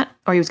was that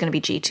or he was going to be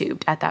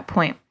G-tubed at that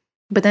point.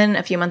 But then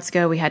a few months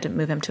ago, we had to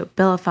move him to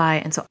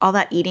Abilify. And so all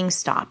that eating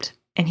stopped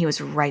and he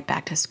was right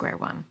back to square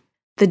one.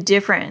 The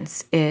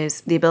difference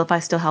is the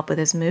Abilify still helped with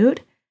his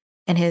mood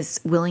and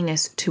his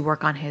willingness to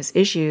work on his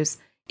issues.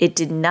 It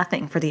did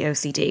nothing for the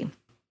OCD.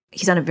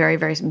 He's on a very,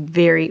 very,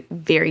 very,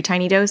 very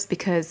tiny dose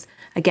because,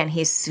 again,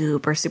 he's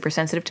super, super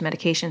sensitive to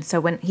medication. So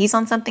when he's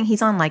on something,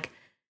 he's on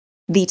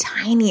the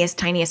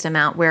tiniest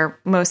amount where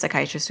most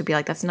psychiatrists would be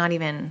like, that's not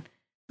even,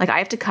 I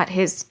have to cut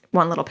his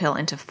one little pill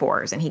into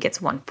 4s and he gets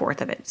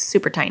 1/4 of it.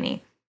 Super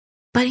tiny.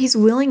 But he's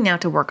willing now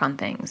to work on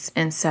things.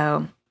 And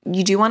so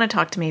you do want to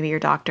talk to maybe your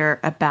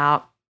doctor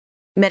about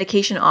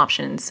medication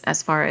options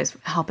as far as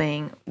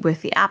helping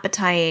with the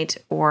appetite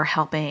or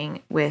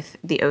helping with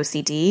the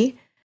OCD.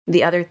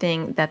 The other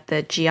thing that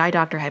the GI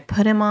doctor had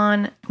put him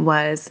on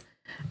was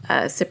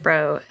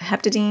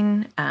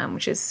cyproheptadine,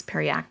 which is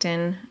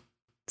Periactin.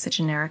 It's a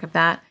generic of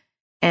that.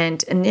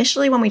 And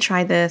initially when we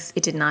tried this,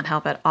 it did not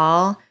help at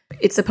all.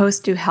 It's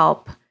supposed to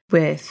help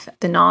with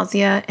the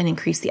nausea and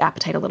increase the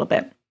appetite a little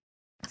bit.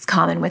 It's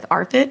common with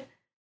Arfit.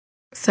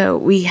 So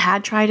we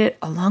had tried it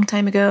a long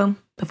time ago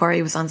before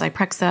he was on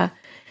Zyprexa.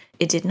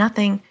 It did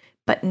nothing.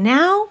 But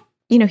now,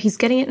 he's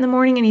getting it in the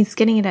morning and he's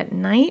getting it at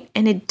night.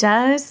 And it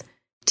does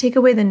take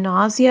away the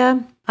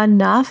nausea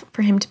enough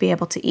for him to be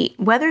able to eat.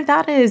 Whether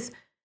that is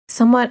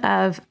somewhat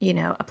of,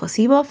 a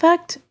placebo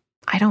effect,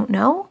 I don't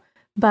know.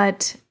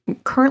 But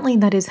currently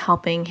that is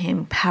helping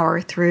him power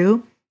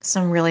through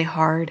some really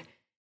hard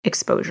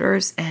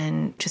exposures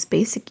and just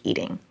basic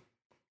eating.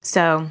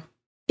 So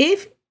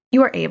if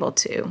you are able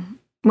to,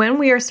 when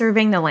we are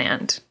surveying the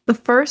land, the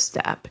first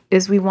step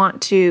is we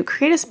want to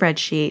create a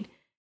spreadsheet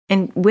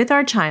and with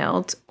our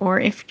child, or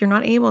if you're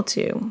not able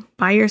to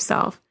by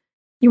yourself,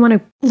 you want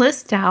to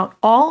list out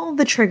all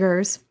the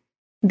triggers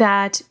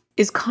that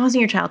is causing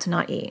your child to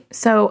not eat.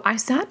 So I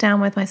sat down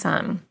with my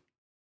son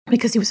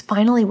because he was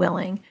finally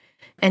willing.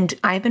 And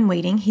I've been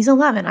waiting. He's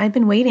 11. I've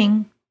been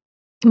waiting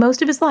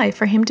most of his life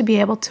for him to be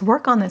able to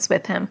work on this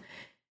with him.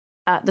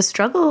 The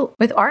struggle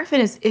with Arfit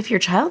is if your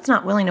child's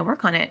not willing to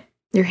work on it,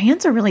 your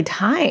hands are really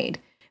tied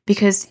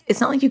because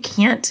it's not like you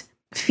can't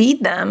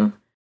feed them.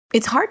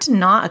 It's hard to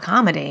not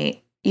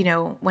accommodate,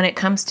 when it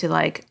comes to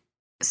like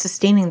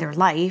sustaining their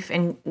life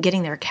and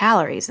getting their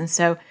calories. And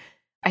so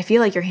I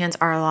feel like your hands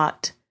are a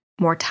lot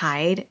more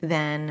tied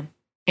than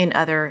in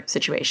other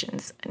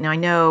situations.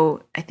 Now,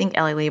 I think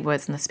Ellie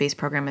Leibovitz in the space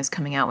program is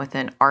coming out with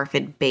an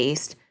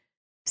ARFID-based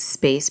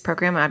space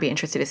program. I'd be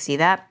interested to see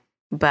that.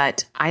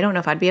 But I don't know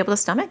if I'd be able to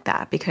stomach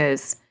that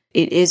because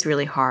it is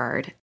really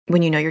hard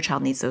when you know your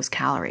child needs those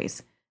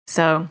calories.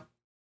 So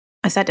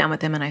I sat down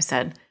with him and I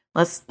said,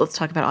 let's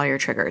talk about all your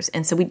triggers.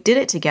 And so we did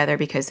it together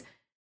because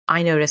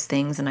I noticed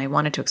things and I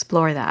wanted to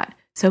explore that.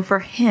 So for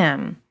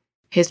him,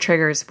 his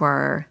triggers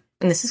were,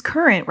 and this is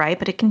current, right?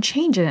 But it can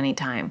change at any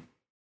time.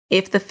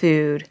 If the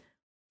food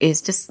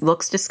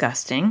looks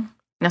disgusting.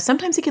 Now,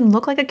 sometimes it can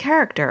look like a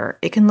character.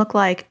 It can look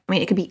like,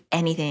 it could be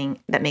anything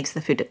that makes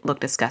the food look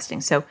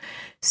disgusting. So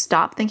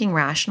stop thinking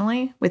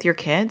rationally with your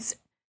kids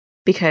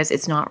because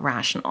it's not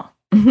rational.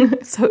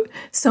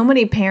 So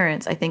many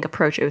parents, I think,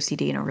 approach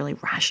OCD in a really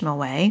rational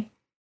way.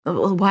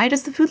 Well, why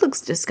does the food look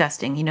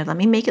disgusting? Let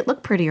me make it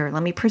look prettier.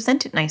 Let me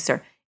present it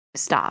nicer.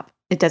 Stop.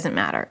 It doesn't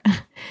matter.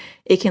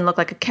 It can look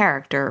like a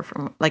character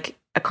from like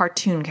a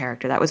cartoon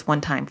character. That was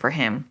one time for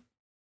him.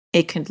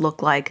 It could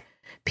look like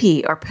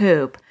pee or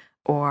poop,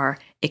 or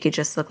it could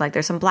just look like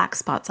there's some black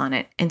spots on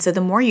it. And so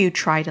the more you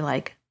try to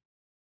like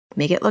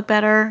make it look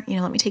better,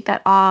 let me take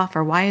that off,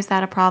 or why is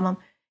that a problem?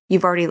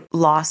 You've already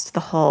lost the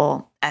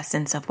whole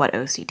essence of what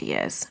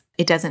OCD is.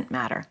 It doesn't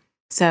matter.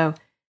 So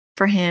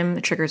for him,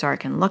 the triggers are it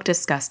can look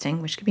disgusting,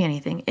 which could be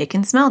anything. It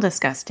can smell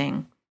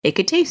disgusting. It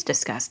could taste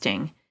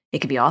disgusting. It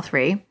could be all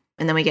three.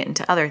 And then we get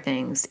into other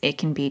things. It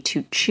can be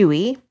too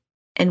chewy.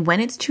 And when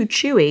it's too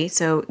chewy,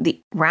 so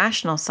the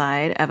rational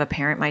side of a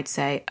parent might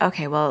say,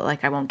 okay, well,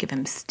 like I won't give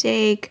him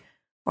steak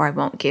or I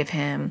won't give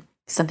him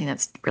something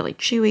that's really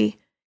chewy.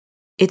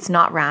 It's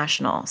not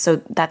rational.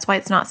 So that's why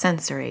it's not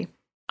sensory.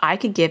 I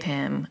could give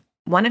him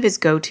one of his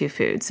go-to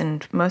foods.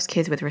 And most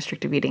kids with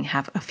restrictive eating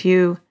have a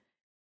few,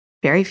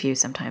 very few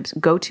sometimes,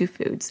 go-to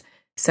foods.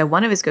 So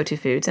one of his go-to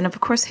foods, and of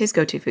course his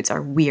go-to foods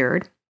are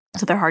weird.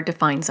 So they're hard to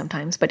find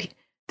sometimes, but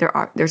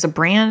there's a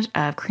brand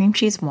of cream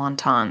cheese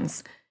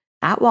wontons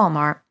at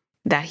Walmart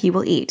that he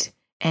will eat.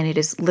 And it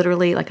is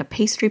literally like a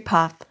pastry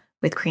puff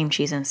with cream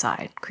cheese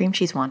inside. Cream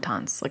cheese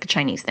wontons, like a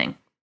Chinese thing.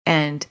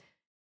 And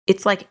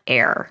it's like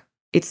air.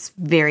 It's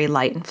very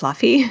light and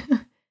fluffy.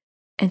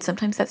 And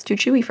sometimes that's too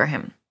chewy for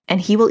him. And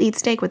he will eat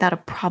steak without a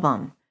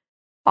problem,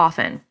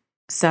 often.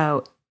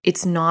 So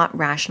it's not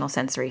rational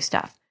sensory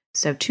stuff.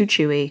 So too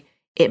chewy,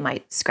 it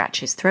might scratch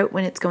his throat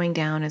when it's going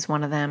down is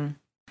one of them.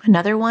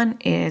 Another one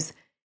is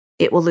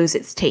it will lose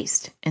its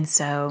taste. And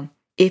so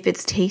if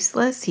it's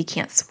tasteless, he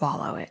can't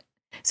swallow it.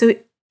 So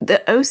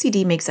the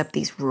OCD makes up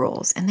these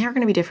rules, and they're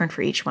going to be different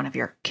for each one of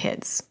your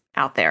kids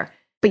out there.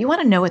 But you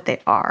want to know what they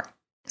are.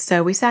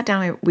 So we sat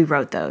down, we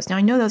wrote those. Now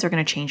I know those are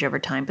going to change over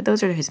time, but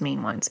those are his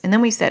main ones. And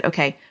then we said,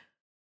 okay,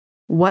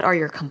 what are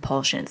your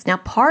compulsions? Now,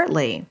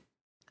 partly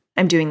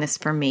I'm doing this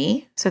for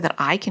me so that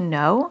I can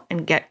know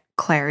and get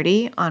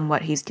clarity on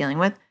what he's dealing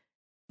with.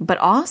 But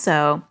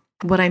also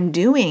what I'm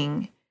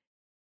doing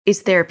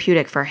is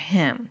therapeutic for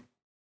him.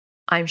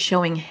 I'm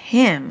showing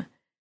him,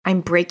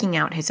 I'm breaking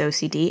out his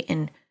OCD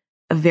in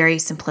a very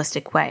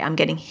simplistic way. I'm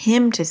getting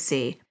him to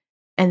see.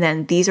 And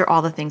then these are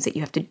all the things that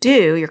you have to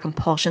do, your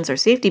compulsions or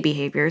safety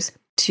behaviors,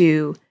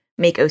 to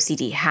make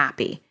OCD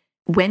happy.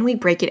 When we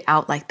break it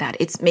out like that,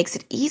 it makes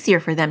it easier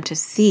for them to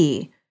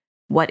see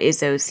what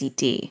is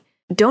OCD.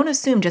 Don't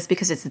assume just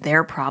because it's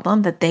their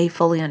problem that they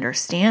fully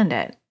understand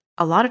it.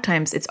 A lot of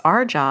times it's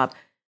our job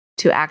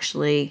to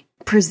actually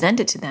present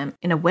it to them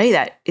in a way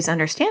that is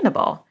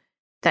understandable,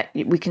 that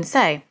we can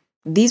say,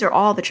 these are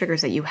all the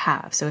triggers that you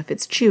have. So if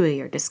it's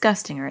chewy or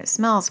disgusting or it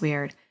smells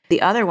weird,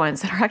 the other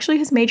ones that are actually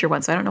his major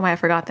ones, so I don't know why I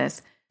forgot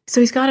this.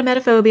 So he's got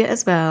emetophobia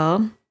as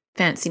well,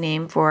 fancy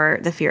name for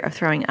the fear of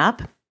throwing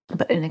up,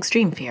 but an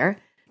extreme fear.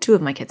 2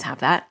 of my kids have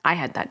that. I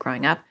had that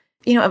growing up.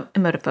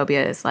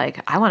 Emetophobia is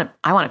like, I want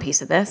a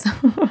piece of this.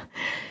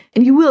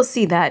 And you will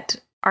see that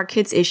our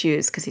kids'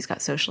 issues, because he's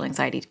got social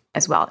anxiety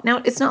as well. Now,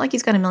 it's not like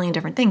he's got a million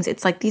different things.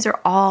 It's like these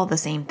are all the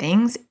same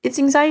things. It's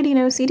anxiety and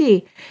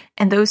OCD.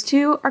 And those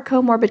two are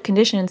comorbid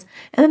conditions.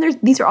 And then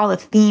these are all the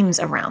themes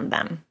around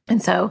them.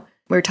 And so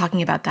we were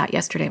talking about that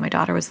yesterday. My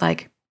daughter was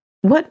like,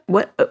 what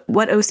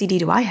OCD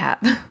do I have?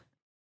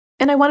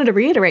 And I wanted to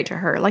reiterate to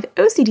her, like,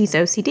 OCD is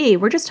OCD.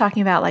 We're just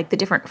talking about like the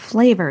different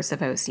flavors of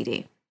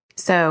OCD.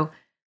 So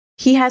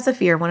he has a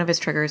fear. One of his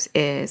triggers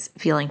is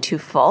feeling too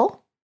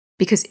full,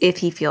 because if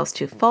he feels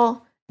too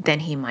full,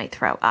 then he might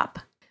throw up.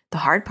 The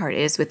hard part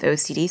is with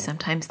OCD,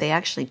 sometimes they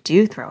actually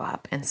do throw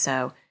up. And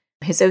so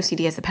his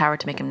OCD has the power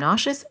to make him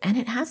nauseous, and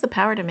it has the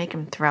power to make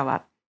him throw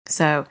up.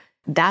 So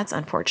that's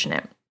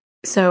unfortunate.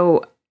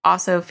 So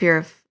also fear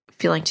of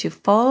feeling too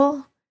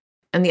full.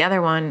 And the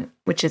other one,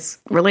 which is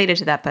related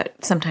to that, but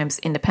sometimes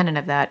independent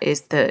of that,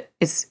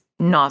 is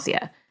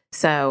nausea.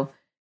 So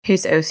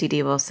his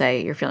OCD will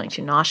say, you're feeling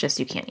too nauseous,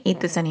 you can't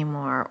eat this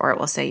anymore. Or it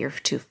will say, you're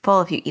too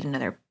full. If you eat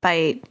another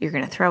bite, you're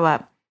going to throw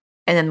up.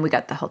 And then we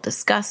got the whole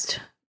disgust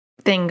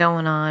thing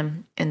going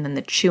on, and then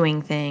the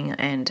chewing thing,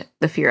 and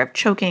the fear of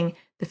choking,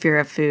 the fear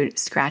of food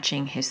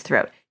scratching his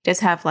throat. He does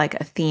have like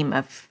a theme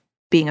of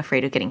being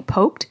afraid of getting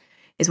poked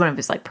is one of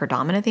his like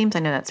predominant themes. I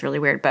know that's really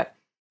weird, but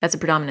that's a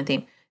predominant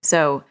theme.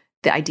 So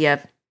the idea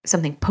of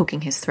something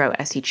poking his throat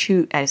as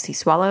he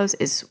swallows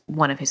is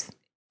one of his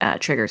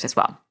triggers as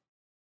well.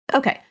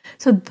 Okay,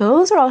 so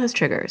those are all his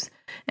triggers.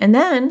 And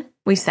then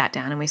we sat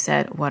down and we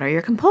said, what are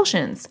your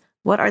compulsions?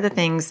 What are the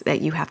things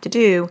that you have to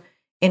do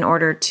in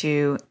order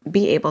to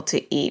be able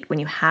to eat when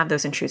you have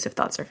those intrusive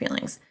thoughts or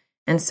feelings?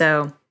 And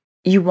so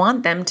you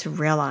want them to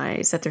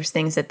realize that there's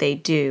things that they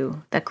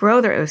do that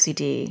grow their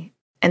OCD,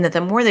 and that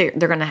the more they're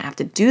going to have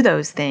to do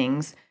those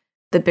things,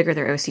 the bigger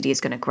their OCD is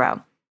going to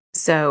grow.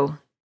 So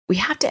we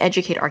have to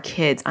educate our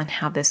kids on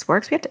how this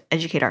works. We have to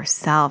educate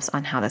ourselves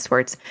on how this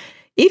works.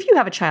 If you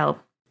have a child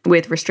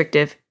with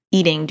restrictive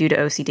eating due to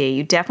OCD,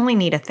 you definitely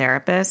need a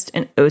therapist,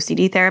 an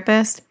OCD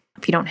therapist.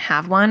 If you don't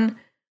have one,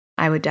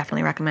 I would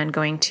definitely recommend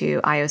going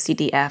to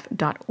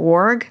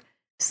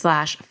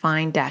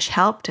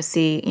iocdf.org/find-help to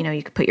see,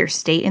 you could put your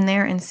state in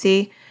there and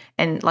see.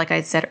 And like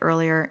I said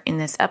earlier in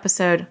this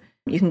episode,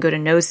 you can go to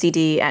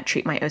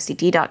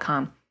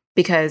nocd@treatmyocd.com,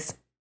 because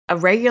a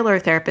regular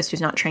therapist who's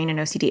not trained in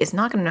OCD is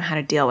not going to know how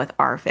to deal with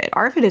ARFID.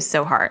 ARFID is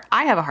so hard.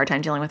 I have a hard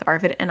time dealing with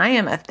ARFID, and I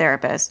am a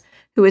therapist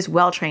who is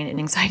well-trained in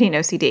anxiety and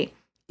OCD.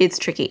 It's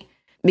tricky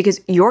because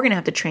you're going to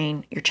have to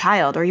train your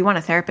child, or you want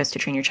a therapist to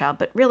train your child.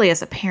 But really,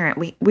 as a parent,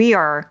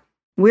 we're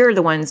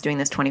the ones doing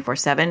this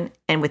 24/7.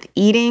 And with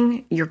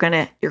eating, you're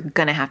gonna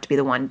have to be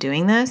the one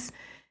doing this.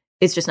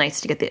 It's just nice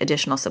to get the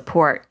additional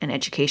support and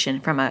education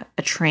from a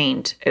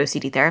trained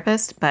OCD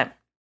therapist, but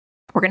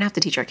we're going to have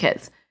to teach our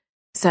kids.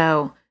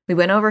 So we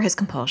went over his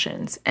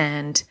compulsions,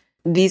 and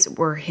these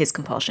were his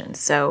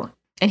compulsions.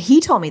 And he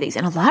told me these,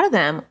 and a lot of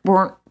them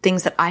weren't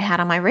things that I had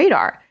on my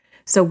radar.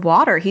 So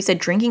water, he said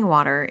drinking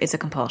water is a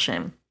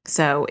compulsion.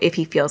 So if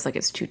he feels like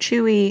it's too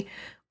chewy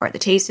or the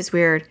taste is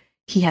weird,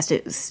 he has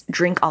to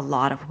drink a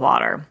lot of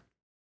water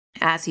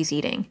as he's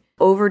eating.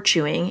 Over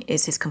chewing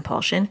is his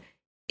compulsion.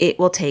 It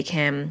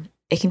can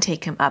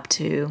take him up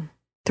to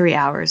 3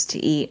 hours to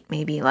eat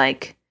maybe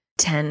like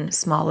 10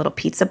 small little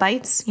pizza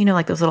bites,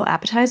 like those little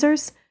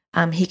appetizers.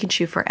 He can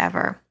chew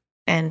forever,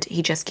 and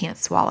he just can't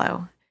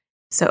swallow.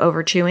 So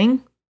over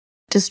chewing.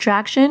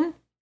 Distraction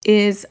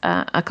is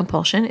a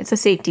compulsion. It's a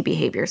safety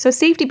behavior. So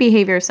safety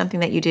behavior is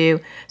something that you do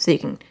so you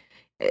can...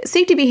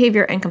 Safety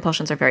behavior and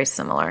compulsions are very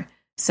similar.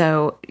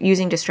 So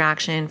using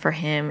distraction for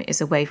him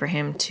is a way for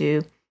him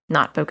to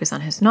not focus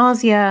on his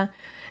nausea.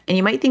 And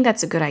you might think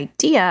that's a good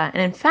idea.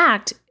 And in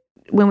fact,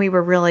 when we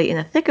were really in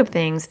the thick of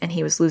things and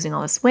he was losing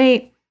all this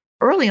weight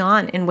early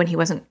on, and when he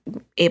wasn't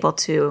able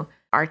to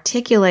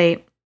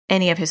articulate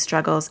any of his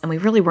struggles, and we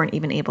really weren't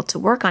even able to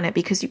work on it,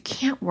 because you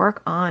can't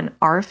work on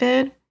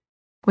ARFID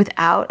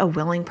without a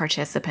willing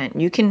participant.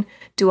 You can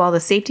do all the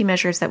safety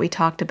measures that we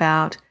talked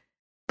about,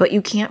 but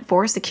you can't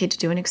force a kid to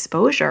do an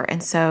exposure.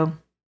 And so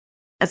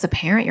as a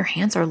parent, your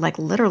hands are like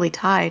literally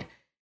tied,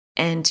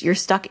 and you're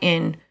stuck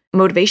in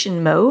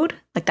motivation mode.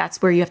 Like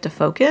that's where you have to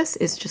focus,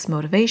 is just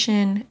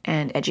motivation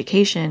and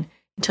education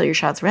until your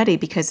child's ready,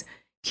 because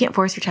you can't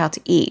force your child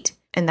to eat.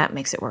 And that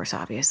makes it worse,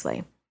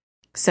 obviously.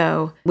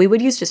 So we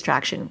would use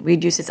distraction.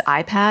 We'd use his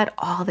iPad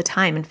all the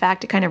time. In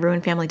fact, it kind of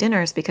ruined family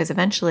dinners, because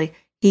eventually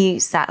he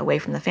sat away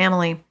from the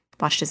family,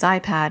 watched his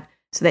iPad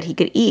so that he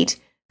could eat,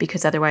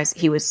 because otherwise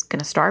he was going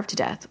to starve to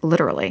death,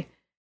 literally.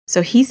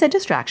 So he said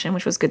distraction,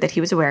 which was good that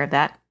he was aware of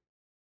that.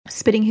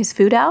 Spitting his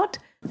food out,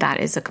 that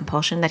is a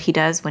compulsion that he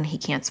does when he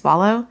can't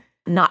swallow.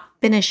 Not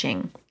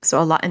finishing.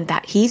 So a lot, and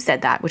that he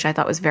said that, which I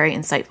thought was very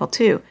insightful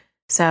too.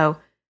 So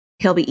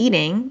he'll be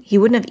eating. He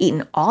wouldn't have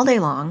eaten all day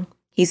long.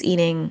 He's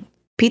eating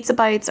pizza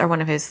bites are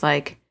one of his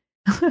so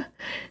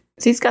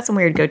he's got some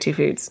weird go-to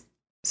foods.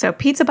 So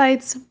pizza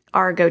bites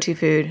are a go-to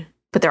food,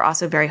 but they're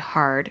also very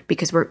hard,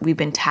 because we've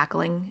been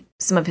tackling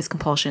some of his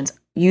compulsions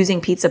using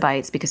pizza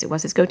bites because it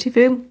was his go-to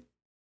food.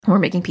 We're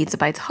making pizza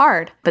bites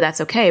hard, but that's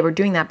okay. We're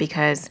doing that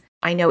because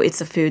I know it's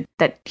a food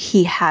that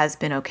he has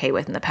been okay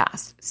with in the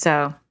past.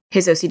 So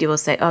his OCD will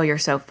say, oh, you're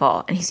so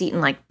full. And he's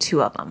eaten like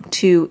 2 of them,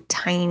 2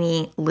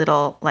 tiny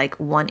little like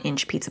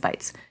 1-inch pizza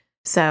bites.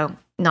 So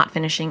not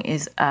finishing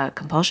is a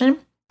compulsion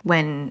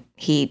when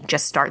he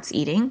just starts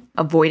eating,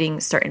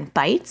 avoiding certain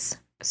bites.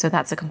 So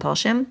that's a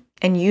compulsion.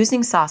 And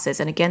using sauces.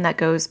 And again, that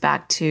goes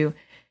back to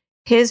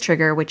his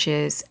trigger, which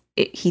is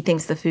he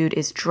thinks the food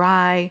is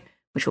dry,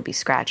 which will be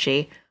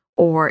scratchy,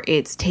 or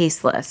it's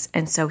tasteless.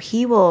 And so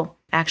he will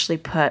actually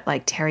put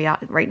like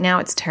teriyaki. Right now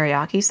it's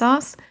teriyaki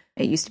sauce.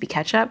 It used to be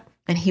ketchup.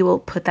 And he will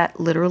put that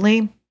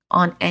literally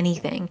on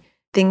anything.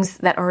 Things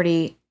that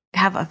already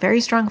have a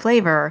very strong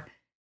flavor,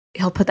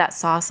 he'll put that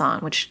sauce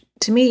on, which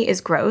to me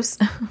is gross.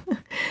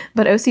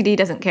 But OCD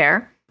doesn't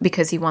care,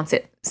 because he wants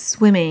it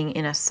swimming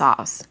in a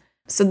sauce.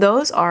 So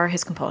those are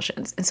his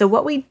compulsions. And so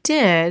what we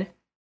did,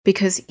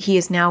 because he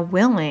is now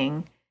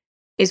willing,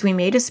 is we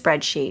made a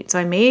spreadsheet. So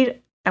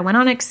I went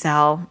on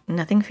Excel,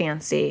 nothing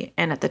fancy.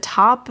 And at the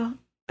top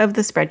of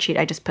the spreadsheet,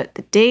 I just put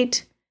the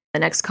date.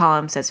 The next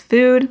column says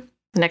food.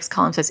 The next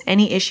column says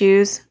any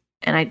issues,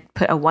 and I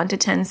put a 1 to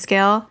 10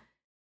 scale.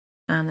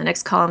 The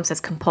next column says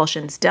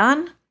compulsions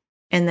done.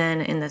 And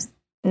then in the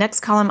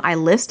next column, I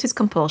list his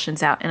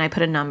compulsions out and I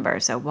put a number.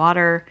 So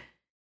water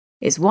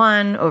is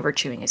 1, over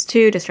chewing is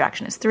 2,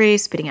 distraction is 3,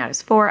 spitting out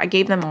is 4. I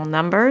gave them all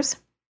numbers.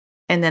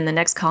 And then the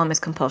next column is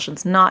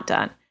compulsions not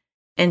done.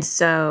 And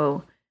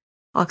so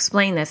I'll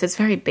explain this. It's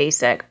very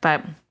basic,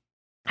 but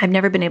I've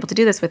never been able to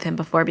do this with him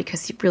before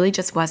because he really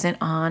just wasn't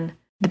on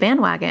the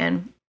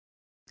bandwagon.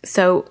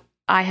 So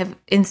I have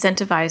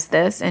incentivized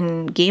this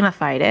and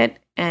gamified it,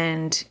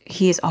 and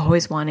he is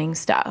always wanting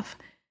stuff.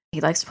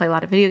 He likes to play a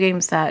lot of video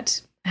games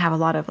that have a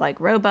lot of like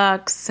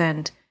Robux,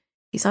 and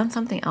he's on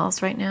something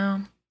else right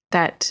now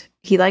that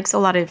he likes a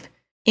lot of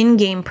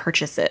in-game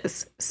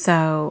purchases.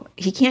 So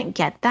he can't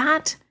get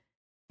that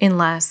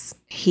unless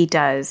he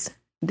does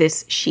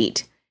this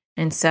sheet.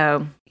 And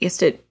so he has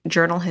to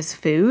journal his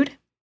food.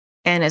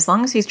 And as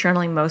long as he's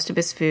journaling most of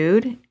his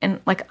food, and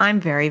like I'm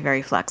very,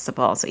 very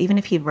flexible. So even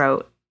if he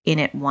wrote in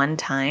it one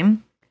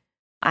time,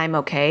 I'm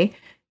okay.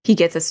 He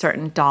gets a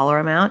certain dollar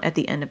amount at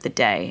the end of the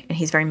day, and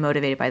he's very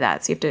motivated by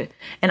that. So you have to,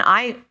 and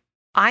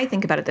I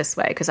think about it this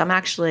way, because I'm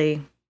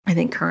actually, I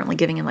think currently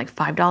giving him like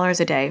 $5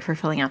 a day for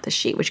filling out the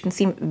sheet, which can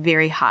seem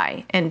very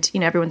high. And, you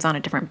know, everyone's on a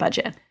different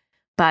budget,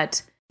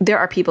 but there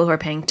are people who are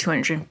paying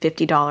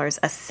 $250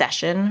 a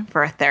session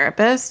for a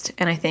therapist.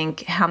 And I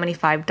think how many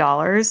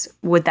 $5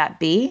 would that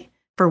be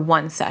for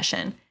one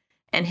session?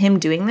 And him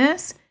doing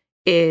this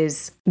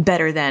is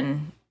better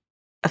than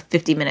a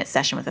 50-minute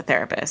session with a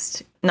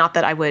therapist. Not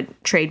that I would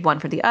trade one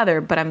for the other,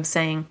 but I'm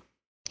saying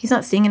he's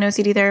not seeing an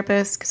OCD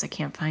therapist because I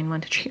can't find one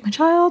to treat my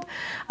child.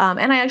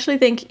 And I actually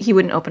think he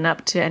wouldn't open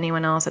up to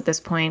anyone else at this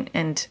point,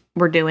 and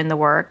we're doing the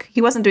work. He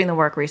wasn't doing the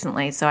work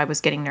recently, so I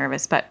was getting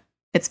nervous, but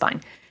it's fine.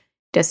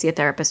 He does see a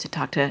therapist to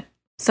talk to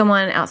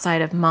someone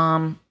outside of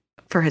mom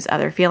for his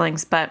other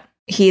feelings, but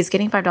he is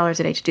getting $5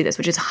 a day to do this,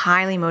 which is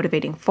highly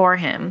motivating for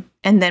him.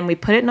 And then we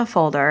put it in a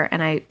folder,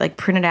 and I like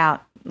printed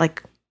out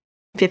like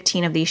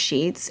 15 of these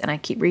sheets, and I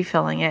keep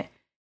refilling it.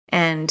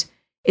 And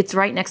it's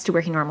right next to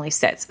where he normally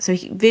sits. So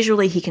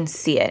visually he can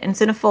see it. And it's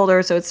in a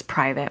folder, so it's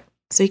private.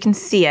 So he can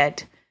see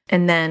it.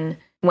 And then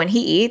when he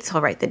eats,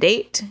 he'll write the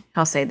date.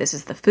 He'll say, this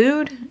is the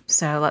food.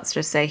 So let's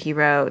just say he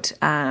wrote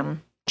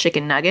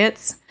chicken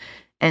nuggets,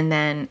 and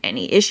then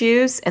any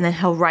issues. And then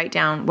he'll write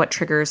down what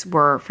triggers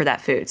were for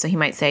that food. So he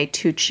might say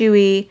too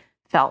chewy,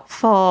 felt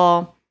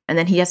full. And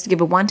then he has to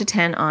give a 1 to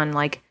 10 on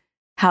like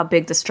how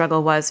big the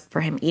struggle was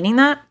for him eating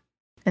that.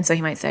 And so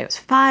he might say it was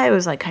 5. It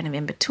was like kind of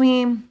in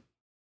between.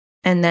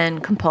 And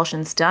then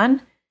compulsions done.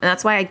 And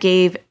that's why I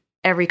gave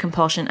every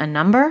compulsion a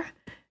number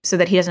so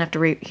that he doesn't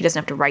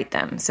have to write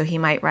them. So he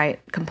might write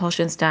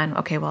compulsions done.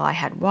 Okay, well, I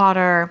had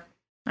water,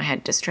 I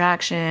had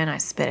distraction, I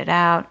spit it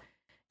out.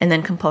 And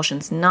then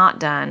compulsions not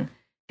done.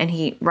 And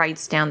he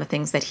writes down the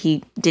things that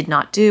he did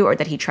not do or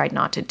that he tried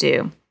not to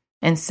do.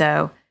 And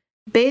so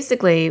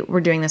basically,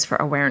 we're doing this for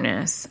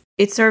awareness.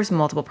 It serves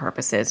multiple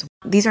purposes.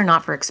 These are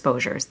not for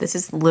exposures. This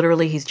is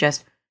literally, he's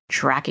just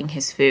tracking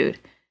his food.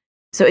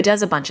 So it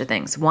does a bunch of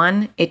things.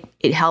 One,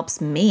 it helps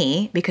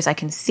me because I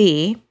can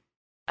see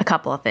a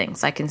couple of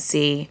things. I can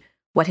see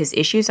what his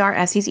issues are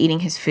as he's eating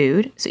his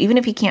food. So even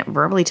if he can't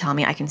verbally tell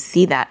me, I can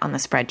see that on the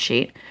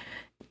spreadsheet.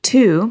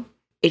 2,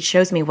 it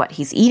shows me what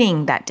he's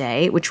eating that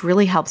day, which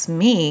really helps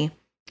me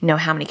know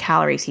how many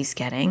calories he's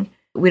getting.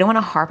 We don't want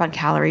to harp on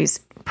calories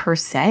per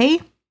se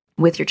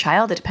with your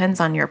child. It depends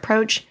on your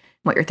approach,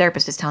 what your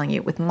therapist is telling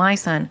you. With my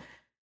son,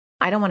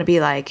 I don't want to be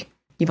like,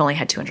 you've only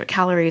had 200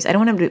 calories. I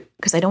don't want him to,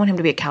 because I don't want him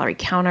to be a calorie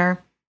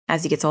counter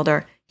as he gets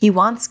older. He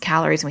wants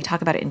calories, and we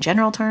talk about it in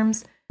general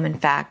terms. In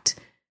fact,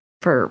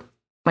 for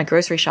my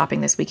grocery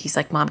shopping this week, he's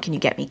like, Mom, can you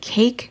get me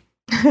cake?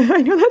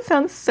 I know that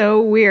sounds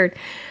so weird.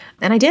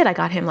 And I did. I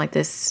got him like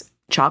this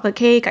chocolate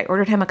cake. I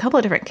ordered him a couple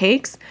of different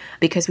cakes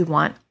because we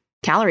want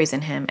calories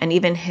in him. And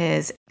even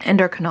his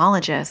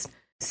endocrinologist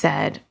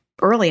said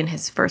early in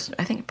his first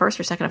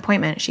or second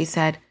appointment, she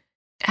said,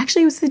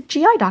 actually, it was the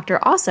GI doctor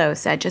also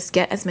said, just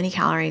get as many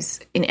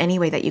calories in any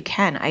way that you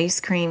can. Ice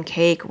cream,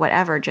 cake,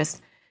 whatever.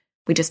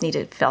 We just need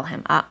to fill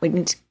him up. We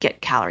need to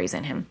get calories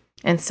in him.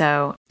 And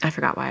so I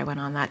forgot why I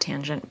went on that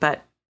tangent,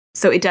 but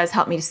so it does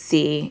help me to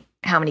see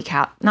how many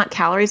not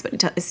calories,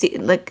 but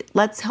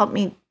let's help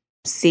me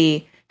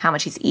see how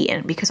much he's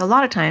eaten. Because a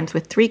lot of times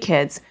with 3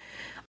 kids,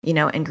 you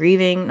know, and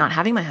grieving, not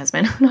having my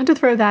husband, not to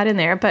throw that in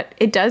there, but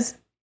it does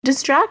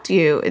distract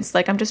you. It's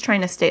like, I'm just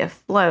trying to stay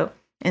afloat.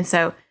 And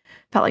so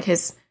felt like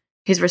his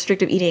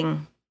restrictive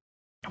eating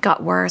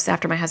got worse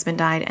after my husband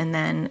died. And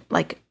then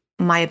like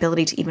my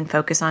ability to even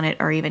focus on it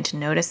or even to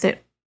notice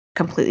it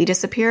completely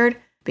disappeared,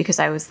 because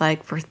I was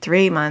like, for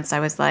 3 months,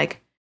 I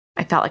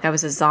felt like I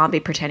was a zombie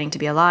pretending to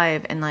be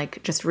alive. And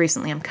like just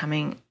recently I'm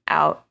coming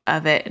out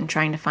of it and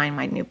trying to find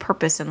my new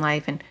purpose in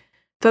life and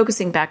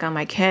focusing back on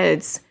my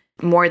kids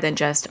more than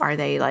just, are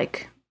they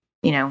like,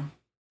 you know,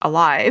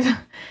 alive,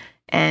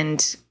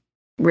 and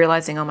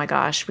realizing, oh my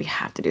gosh, we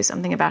have to do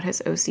something about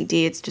his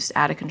OCD. It's just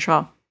out of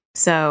control.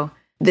 So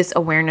this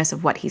awareness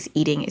of what he's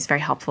eating is very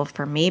helpful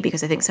for me,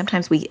 because I think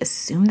sometimes we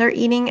assume they're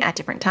eating at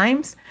different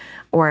times,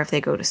 or if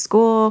they go to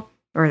school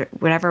or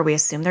whatever, we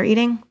assume they're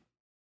eating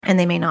and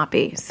they may not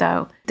be.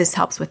 So this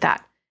helps with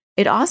that.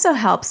 It also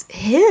helps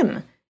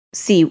him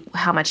see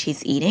how much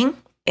he's eating.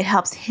 It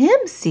helps him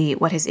see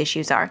what his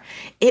issues are.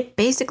 It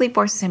basically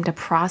forces him to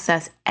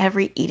process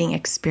every eating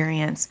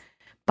experience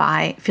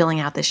by filling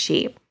out the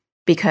sheet.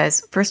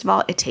 Because first of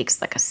all, it takes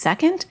like a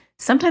second.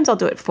 Sometimes I'll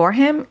do it for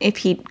him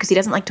because he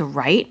doesn't like to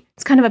write.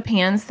 It's kind of a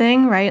PANS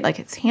thing, right? Like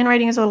his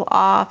handwriting is a little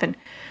off and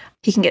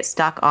he can get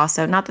stuck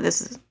also. Not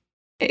that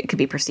it could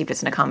be perceived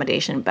as an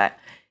accommodation, but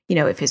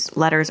if his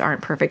letters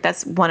aren't perfect,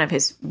 that's one of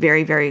his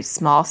very, very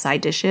small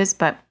side dishes,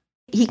 but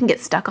he can get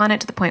stuck on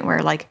it to the point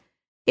where like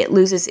it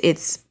loses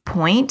its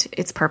point,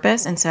 its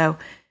purpose. And so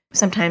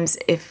sometimes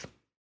if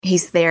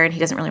he's there and he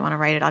doesn't really want to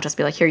write it, I'll just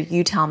be like, here,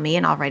 you tell me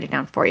and I'll write it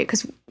down for you.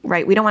 Because,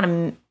 right, we don't want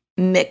to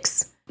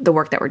mix the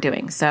work that we're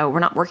doing. So we're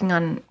not working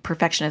on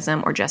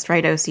perfectionism or just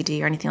right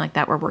OCD or anything like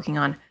that. We're working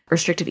on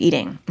restrictive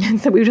eating.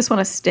 And so we just want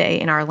to stay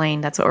in our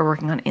lane. That's what we're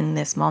working on in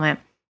this moment.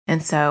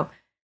 And so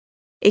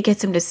it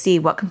gets him to see,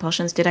 what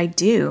compulsions did I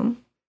do?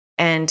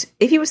 And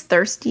if he was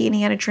thirsty and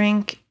he had a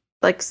drink,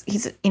 like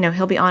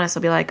he'll be honest.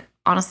 He'll be like,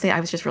 honestly, I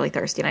was just really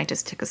thirsty and I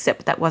just took a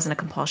sip. That wasn't a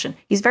compulsion.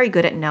 He's very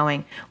good at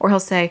knowing. Or he'll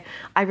say,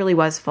 I really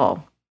was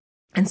full.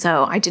 And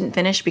so I didn't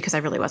finish because I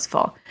really was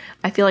full.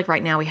 I feel like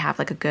right now we have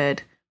like a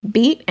good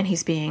beat and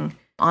he's being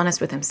honest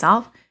with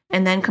himself.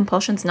 And then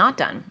compulsion's not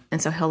done.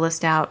 And so he'll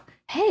list out,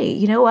 hey,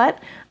 you know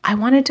what? I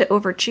wanted to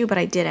overchew, but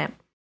I didn't.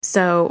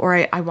 So,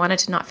 or I wanted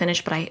to not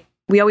finish, but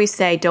we always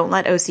say, don't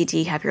let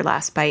OCD have your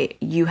last bite.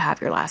 You have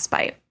your last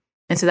bite.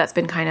 And so that's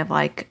been kind of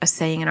like a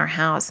saying in our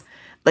house.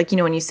 Like,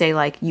 when you say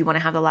like, you want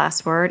to have the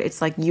last word,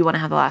 it's like you want to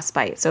have the last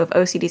bite. So if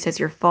OCD says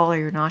you're full or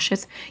you're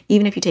nauseous,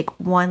 even if you take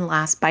one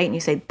last bite and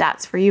you say,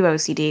 that's for you,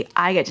 OCD,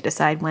 I get to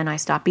decide when I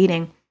stop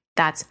eating,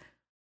 that's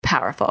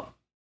powerful.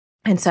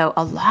 And so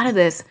a lot of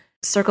this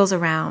circles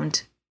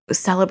around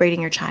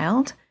celebrating your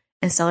child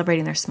and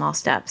celebrating their small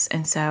steps.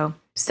 And so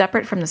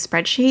separate from the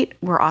spreadsheet,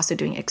 we're also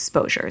doing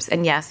exposures.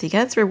 And yes, he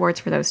gets rewards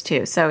for those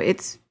too. So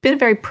it's been a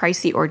very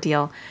pricey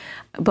ordeal.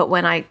 But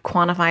when I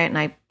quantify it and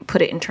I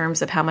put it in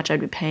terms of how much I'd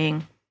be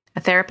paying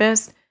a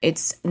therapist,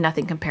 it's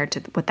nothing compared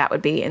to what that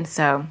would be. And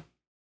so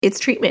it's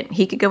treatment.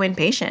 He could go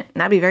inpatient and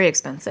that'd be very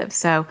expensive.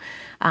 So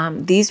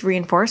these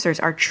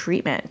reinforcers are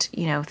treatment,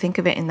 think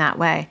of it in that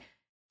way.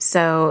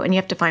 So, and you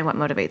have to find what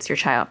motivates your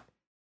child.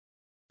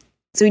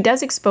 So he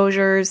does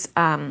exposures.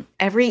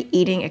 Every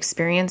eating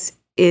experience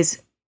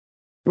is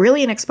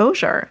really an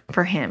exposure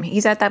for him.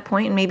 He's at that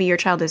point, and maybe your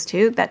child is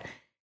too, that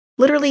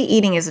literally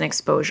eating is an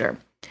exposure.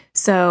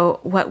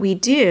 So what we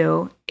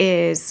do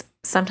is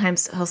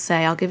sometimes he'll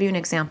say, I'll give you an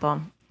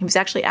example. He was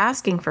actually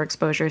asking for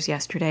exposures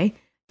yesterday.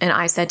 And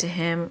I said to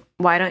him,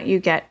 why don't you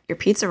get your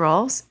pizza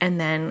rolls? And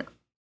then,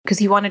 because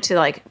he wanted to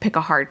like pick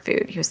a hard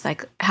food. He was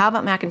like, how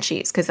about mac and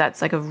cheese? Because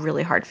that's like a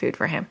really hard food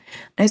for him.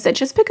 And I said,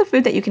 just pick a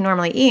food that you can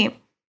normally eat.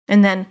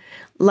 And then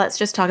let's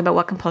just talk about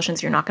what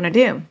compulsions you're not going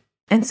to do.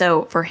 And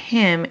so for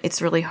him,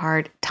 it's really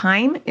hard.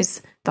 Time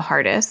is the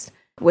hardest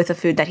with a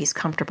food that he's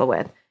comfortable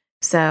with.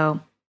 So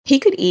he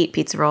could eat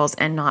pizza rolls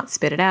and not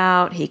spit it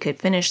out. He could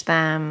finish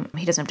them.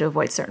 He doesn't have to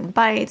avoid certain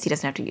bites. He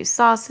doesn't have to use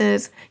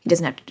sauces. He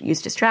doesn't have to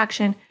use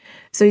distraction.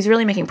 So he's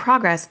really making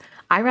progress.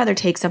 I'd rather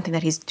take something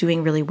that he's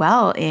doing really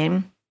well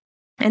in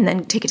and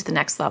then take it to the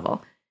next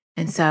level.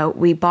 And so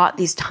we bought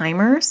these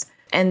timers.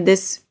 And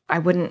this, I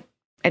wouldn't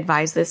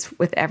advise this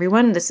with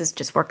everyone. This is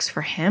just works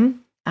for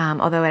him.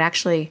 Although it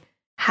actually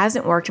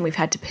hasn't worked and we've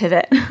had to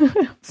pivot.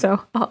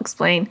 So I'll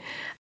explain.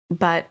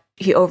 But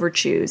he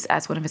overchews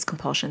as one of his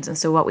compulsions. And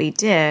so what we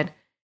did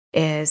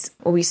is,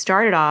 we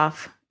started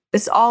off,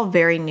 it's all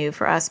very new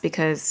for us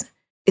because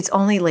it's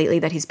only lately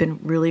that he's been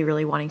really,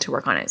 really wanting to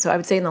work on it. So I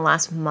would say in the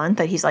last month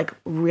that he's like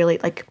really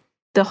like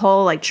the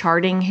whole like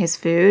charting his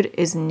food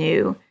is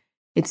new.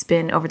 It's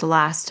been over the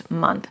last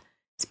month.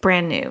 It's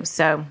brand new.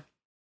 So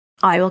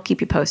I will keep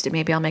you posted.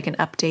 Maybe I'll make an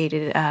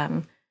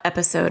updated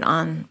episode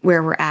on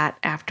where we're at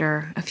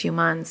after a few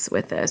months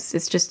with this.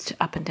 It's just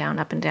up and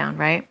down,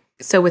 right?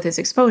 So with his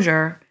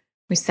exposure,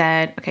 we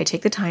said, okay,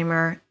 take the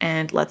timer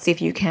and let's see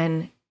if you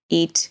can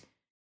eat.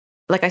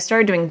 Like I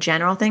started doing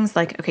general things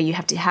like, okay, you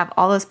have to have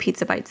all those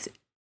pizza bites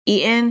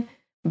eaten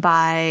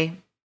by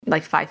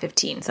like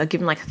 5:15. So I'll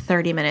give him like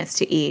 30 minutes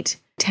to eat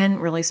 10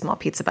 really small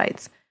pizza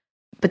bites.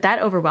 But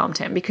that overwhelmed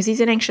him because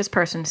he's an anxious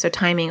person. So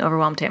timing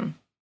overwhelmed him.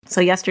 So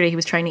yesterday he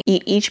was trying to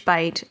eat each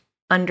bite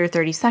under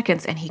 30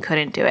 seconds and he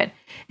couldn't do it.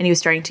 And he was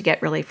starting to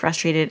get really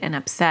frustrated and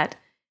upset.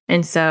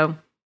 And so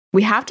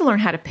we have to learn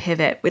how to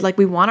pivot.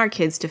 We want our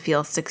kids to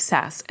feel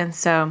success. And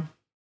so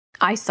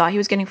I saw he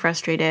was getting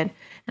frustrated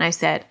and I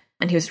said,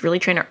 and he was really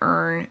trying to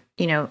earn,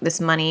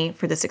 this money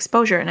for this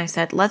exposure. And I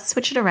said, let's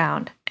switch it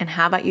around. And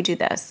how about you do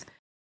this?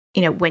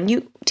 When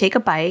you take a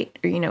bite,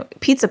 or,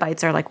 pizza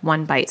bites are like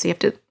one bite. So you have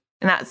to,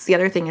 and that's the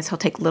other thing is he'll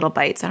take little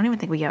bites. I don't even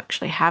think we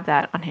actually have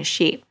that on his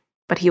sheet,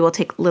 but he will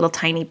take little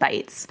tiny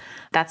bites.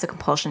 That's a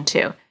compulsion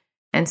too.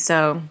 And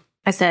so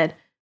I said,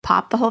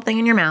 pop the whole thing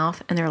in your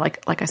mouth. And they're like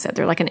I said,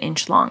 they're like an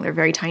inch long. They're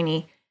very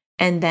tiny.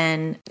 And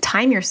then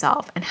time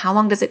yourself. And how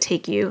long does it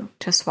take you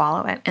to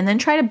swallow it? And then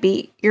try to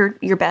beat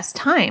your best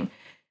time.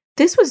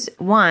 This was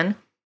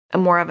a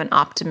more of an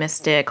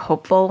optimistic,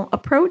 hopeful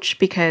approach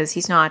because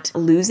he's not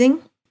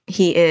losing.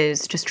 He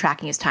is just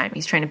tracking his time.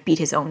 He's trying to beat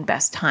his own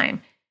best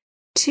time.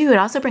 2, it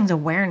also brings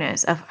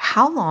awareness of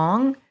how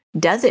long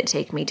does it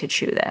take me to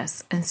chew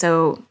this? And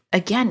so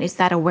again, it's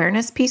that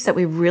awareness piece that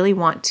we really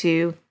want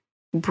to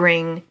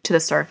bring to the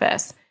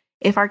surface.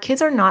 If our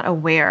kids are not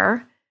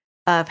aware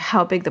of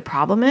how big the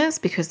problem is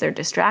because they're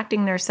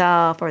distracting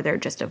themselves or they're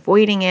just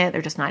avoiding it,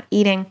 they're just not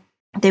eating,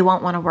 they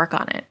won't want to work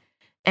on it.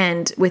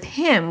 And with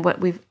him,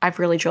 what I've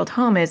really drilled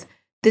home is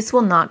this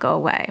will not go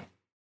away.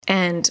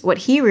 And what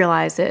he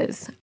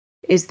realizes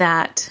is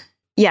that,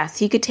 yes,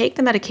 he could take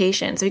the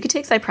medication. So he could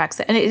take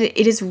Zyprexa. And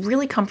it is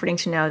really comforting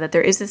to know that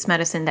there is this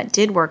medicine that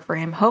did work for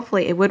him.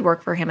 Hopefully it would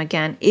work for him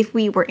again if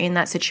we were in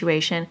that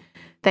situation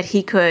that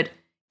he could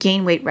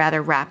gain weight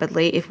rather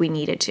rapidly if we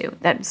needed to.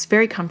 That's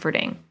very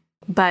comforting.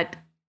 But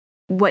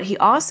what he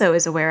also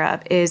is aware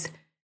of is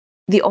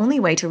the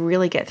only way to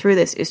really get through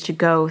this is you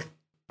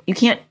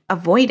can't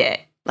avoid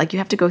it. Like you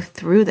have to go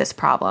through this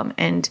problem.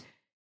 And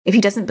if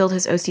he doesn't build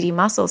his OCD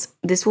muscles,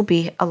 this will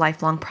be a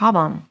lifelong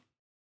problem.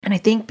 And I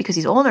think because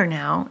he's older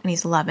now and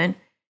he's 11,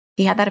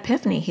 he had that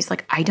epiphany. He's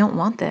like, I don't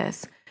want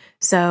this.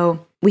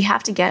 So we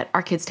have to get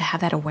our kids to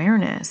have that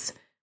awareness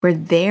where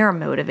they're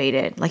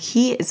motivated. Like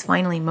he is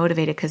finally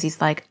motivated because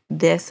he's like,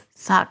 this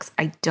sucks.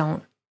 I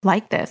don't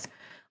like this.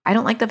 I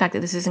don't like the fact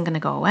that this isn't going to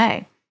go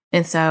away.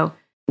 And so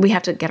we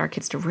have to get our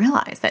kids to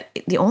realize that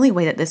the only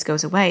way that this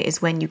goes away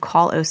is when you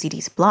call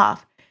OCD's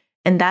bluff.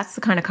 And that's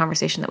the kind of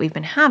conversation that we've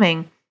been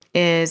having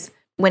is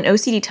when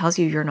OCD tells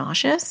you you're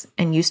nauseous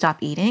and you stop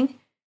eating,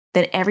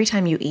 then every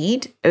time you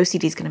eat,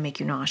 OCD is going to make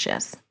you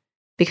nauseous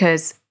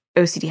because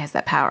OCD has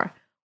that power.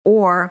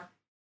 Or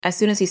as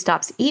soon as he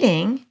stops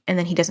eating and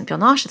then he doesn't feel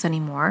nauseous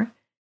anymore,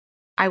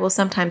 I will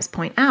sometimes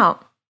point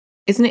out,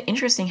 isn't it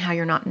interesting how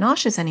you're not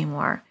nauseous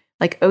anymore?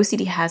 Like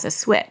OCD has a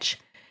switch.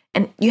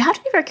 And you have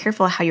to be very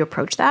careful how you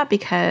approach that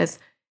because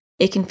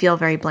it can feel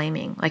very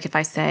blaming. Like if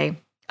I say,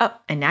 oh,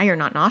 and now you're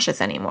not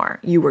nauseous anymore.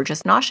 You were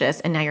just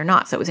nauseous and now you're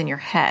not. So it was in your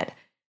head.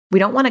 We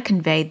don't want to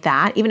convey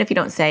that. Even if you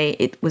don't say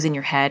it was in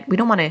your head, we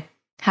don't want to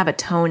have a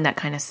tone that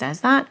kind of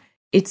says that.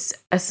 It's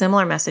a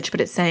similar message,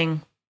 but it's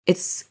saying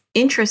it's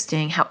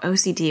interesting how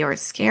OCD, or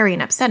it's scary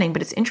and upsetting,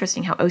 but it's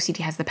interesting how OCD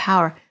has the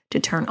power to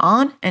turn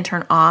on and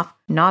turn off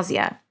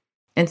nausea.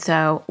 And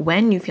so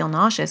when you feel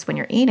nauseous when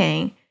you're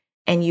eating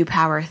and you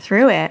power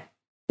through it,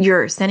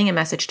 you're sending a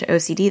message to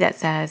OCD that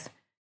says,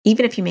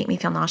 even if you make me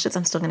feel nauseous,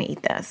 I'm still going to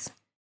eat this.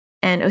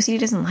 And OCD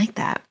doesn't like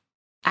that.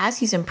 As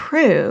he's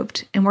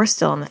improved, and we're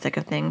still in the thick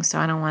of things, so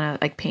I don't want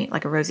to paint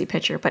like a rosy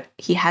picture, but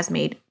he has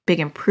made big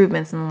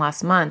improvements in the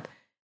last month.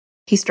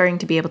 He's starting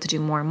to be able to do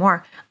more and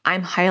more.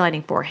 I'm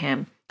highlighting for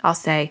him. I'll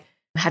say,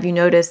 have you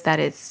noticed that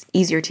it's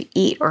easier to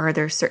eat, or are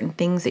there certain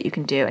things that you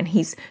can do? And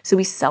so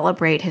we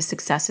celebrate his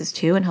successes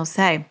too. And he'll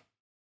say,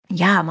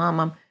 yeah,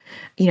 Mom,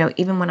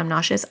 even when I'm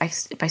nauseous,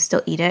 if I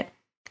still eat it,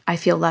 I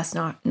feel less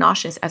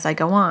nauseous as I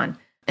go on.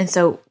 And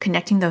so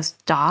connecting those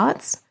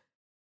dots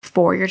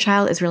for your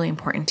child is really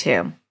important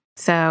too.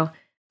 So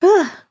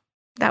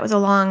that was a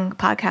long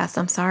podcast.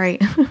 I'm sorry.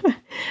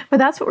 But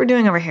that's what we're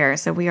doing over here.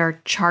 So we are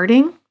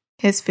charting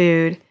his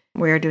food.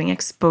 We are doing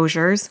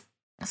exposures.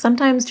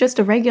 Sometimes just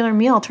a regular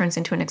meal turns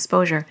into an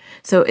exposure.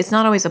 So it's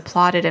not always a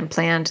plotted and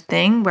planned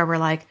thing where we're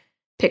like,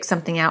 pick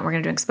something out, we're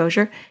going to do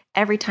exposure.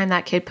 Every time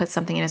that kid puts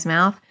something in his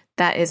mouth,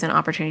 that is an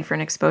opportunity for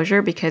an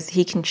exposure because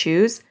he can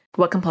choose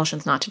what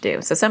compulsions not to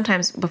do. So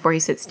sometimes before he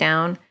sits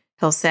down,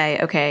 he'll say,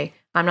 okay,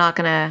 I'm not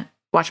going to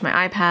watch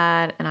my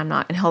iPad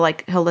and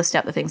he'll list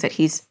out the things that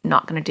he's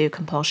not going to do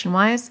compulsion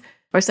wise.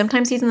 Or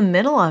sometimes he's in the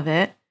middle of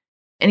it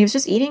and he was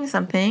just eating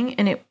something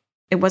and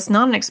it was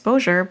not an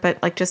exposure,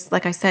 but just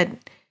like I said,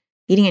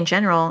 eating in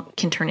general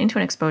can turn into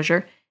an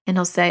exposure. And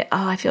he'll say,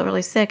 oh, I feel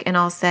really sick. And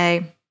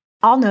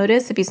I'll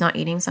notice if he's not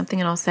eating something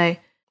and I'll say,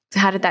 so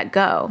how did that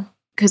go?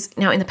 Because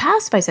now in the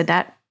past, if I said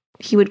that,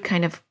 he would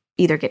kind of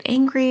either get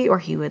angry or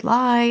he would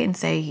lie and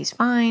say he's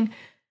fine.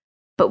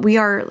 But we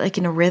are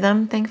in a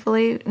rhythm,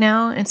 thankfully,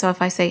 now. And so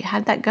if I say,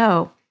 how'd that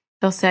go?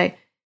 He'll say,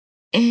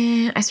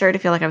 I started to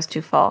feel like I was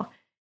too full.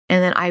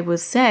 And then I will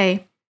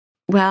say,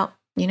 well,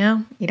 you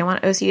don't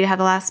want OCD to have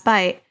the last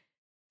bite.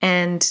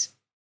 And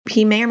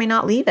he may or may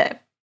not leave it.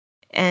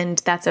 And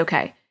that's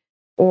okay.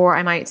 Or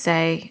I might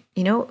say,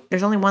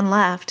 there's only one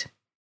left.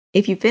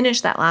 If you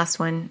finish that last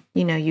one,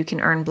 you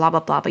can earn blah, blah,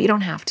 blah, but you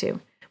don't have to.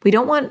 We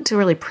don't want to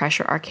really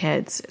pressure our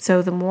kids.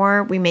 So the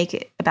more we make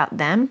it about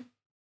them,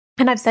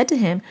 and I've said to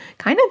him,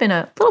 kind of in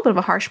a little bit of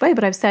a harsh way,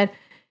 but I've said,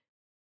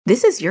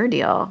 this is your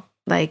deal.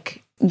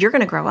 You're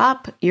going to grow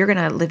up, you're going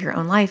to live your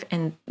own life,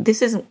 and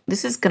this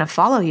is going to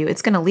follow you.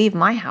 It's going to leave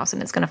my house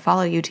and it's going to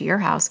follow you to your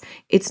house.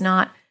 It's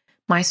not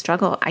my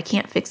struggle. I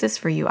can't fix this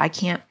for you. I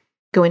can't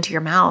go into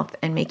your mouth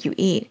and make you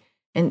eat.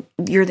 And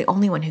you're the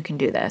only one who can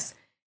do this.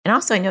 And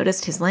also I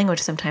noticed his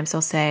language. Sometimes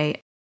he'll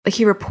say, like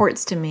he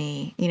reports to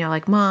me,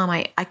 like, Mom,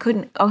 I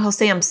couldn't, he'll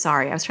say, I'm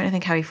sorry. I was trying to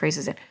think how he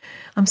phrases it.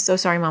 I'm so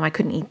sorry, Mom, I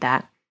couldn't eat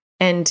that.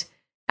 And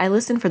I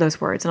listen for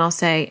those words and I'll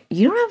say,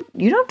 you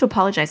don't have to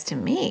apologize to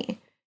me.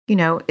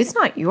 It's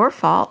not your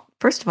fault.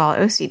 First of all,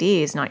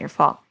 OCD is not your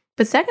fault.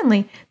 But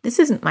secondly, this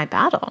isn't my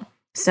battle.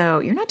 So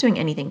you're not doing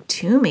anything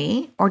to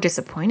me or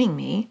disappointing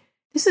me.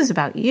 This is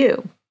about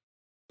you.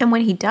 And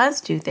when he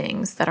does do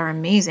things that are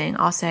amazing,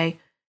 I'll say,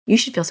 you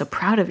should feel so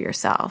proud of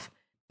yourself.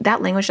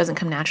 That language doesn't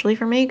come naturally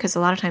for me because a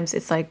lot of times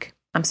it's like,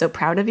 I'm so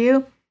proud of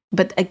you.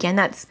 But again,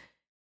 that's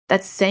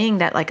saying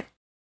that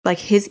like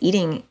his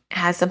eating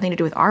has something to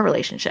do with our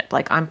relationship.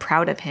 Like, I'm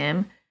proud of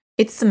him.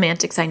 It's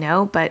semantics, I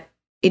know, but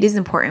it is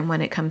important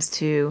when it comes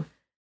to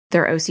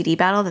their OCD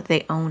battle that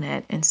they own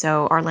it. And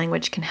so our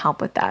language can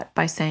help with that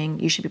by saying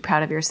you should be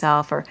proud of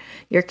yourself, or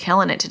you're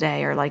killing it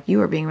today, or like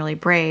you are being really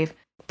brave,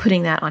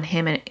 putting that on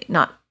him and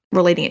not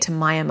relating it to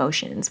my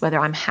emotions, whether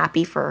I'm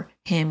happy for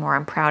him or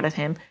I'm proud of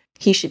him.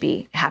 He should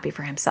be happy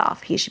for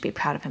himself. He should be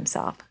proud of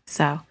himself.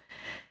 So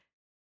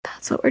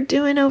that's what we're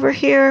doing over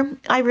here.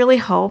 I really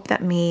hope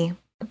that me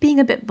being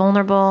a bit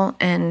vulnerable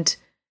and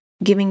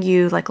giving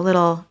you like a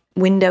little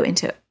window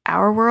into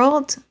our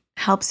world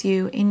helps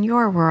you in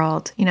your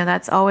world.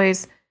 That's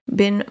always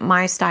been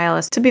my style,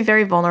 is to be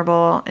very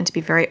vulnerable and to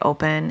be very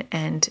open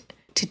and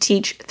to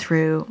teach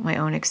through my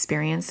own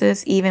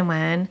experiences, even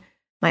when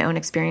my own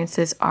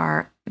experiences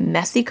are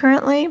messy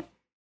currently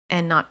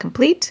and not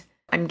complete.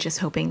 I'm just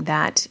hoping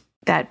that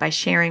by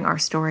sharing our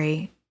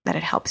story, that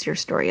it helps your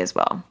story as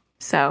well.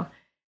 So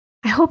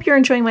I hope you're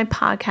enjoying my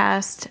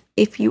podcast.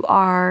 If you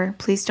are,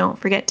 please don't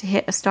forget to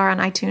hit a star on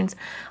iTunes.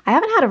 I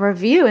haven't had a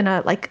review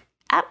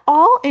at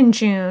all in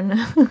June.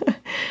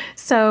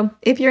 So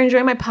if you're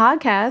enjoying my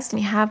podcast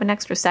and you have an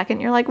extra second,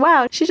 you're like,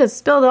 wow, she just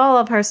spilled all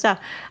of her stuff.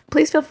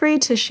 Please feel free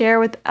to share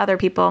with other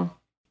people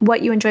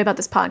what you enjoy about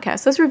this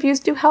podcast. Those reviews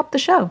do help the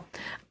show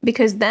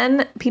because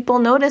then people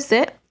notice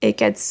it. It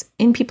gets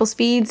in people's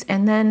feeds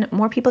and then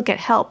more people get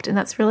helped. And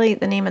that's really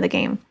the name of the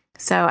game.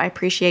 So I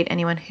appreciate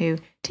anyone who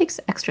takes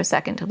an extra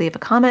second to leave a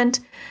comment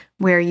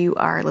where you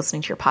are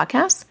listening to your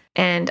podcast.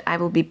 And I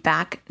will be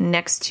back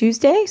next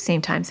Tuesday,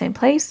 same time, same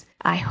place.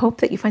 I hope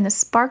that you find the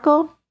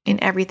sparkle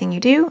in everything you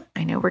do.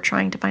 I know we're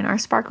trying to find our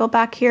sparkle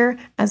back here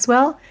as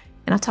well.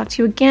 And I'll talk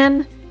to you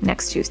again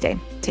next Tuesday.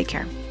 Take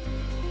care.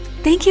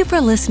 Thank you for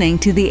listening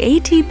to the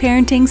AT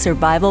Parenting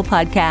Survival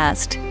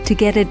Podcast. To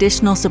get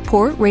additional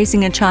support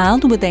raising a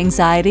child with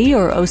anxiety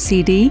or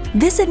OCD,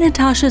 visit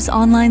Natasha's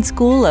online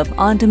school of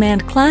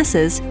on-demand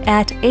classes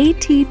at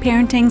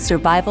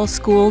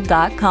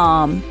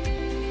atparentingsurvivalschool.com.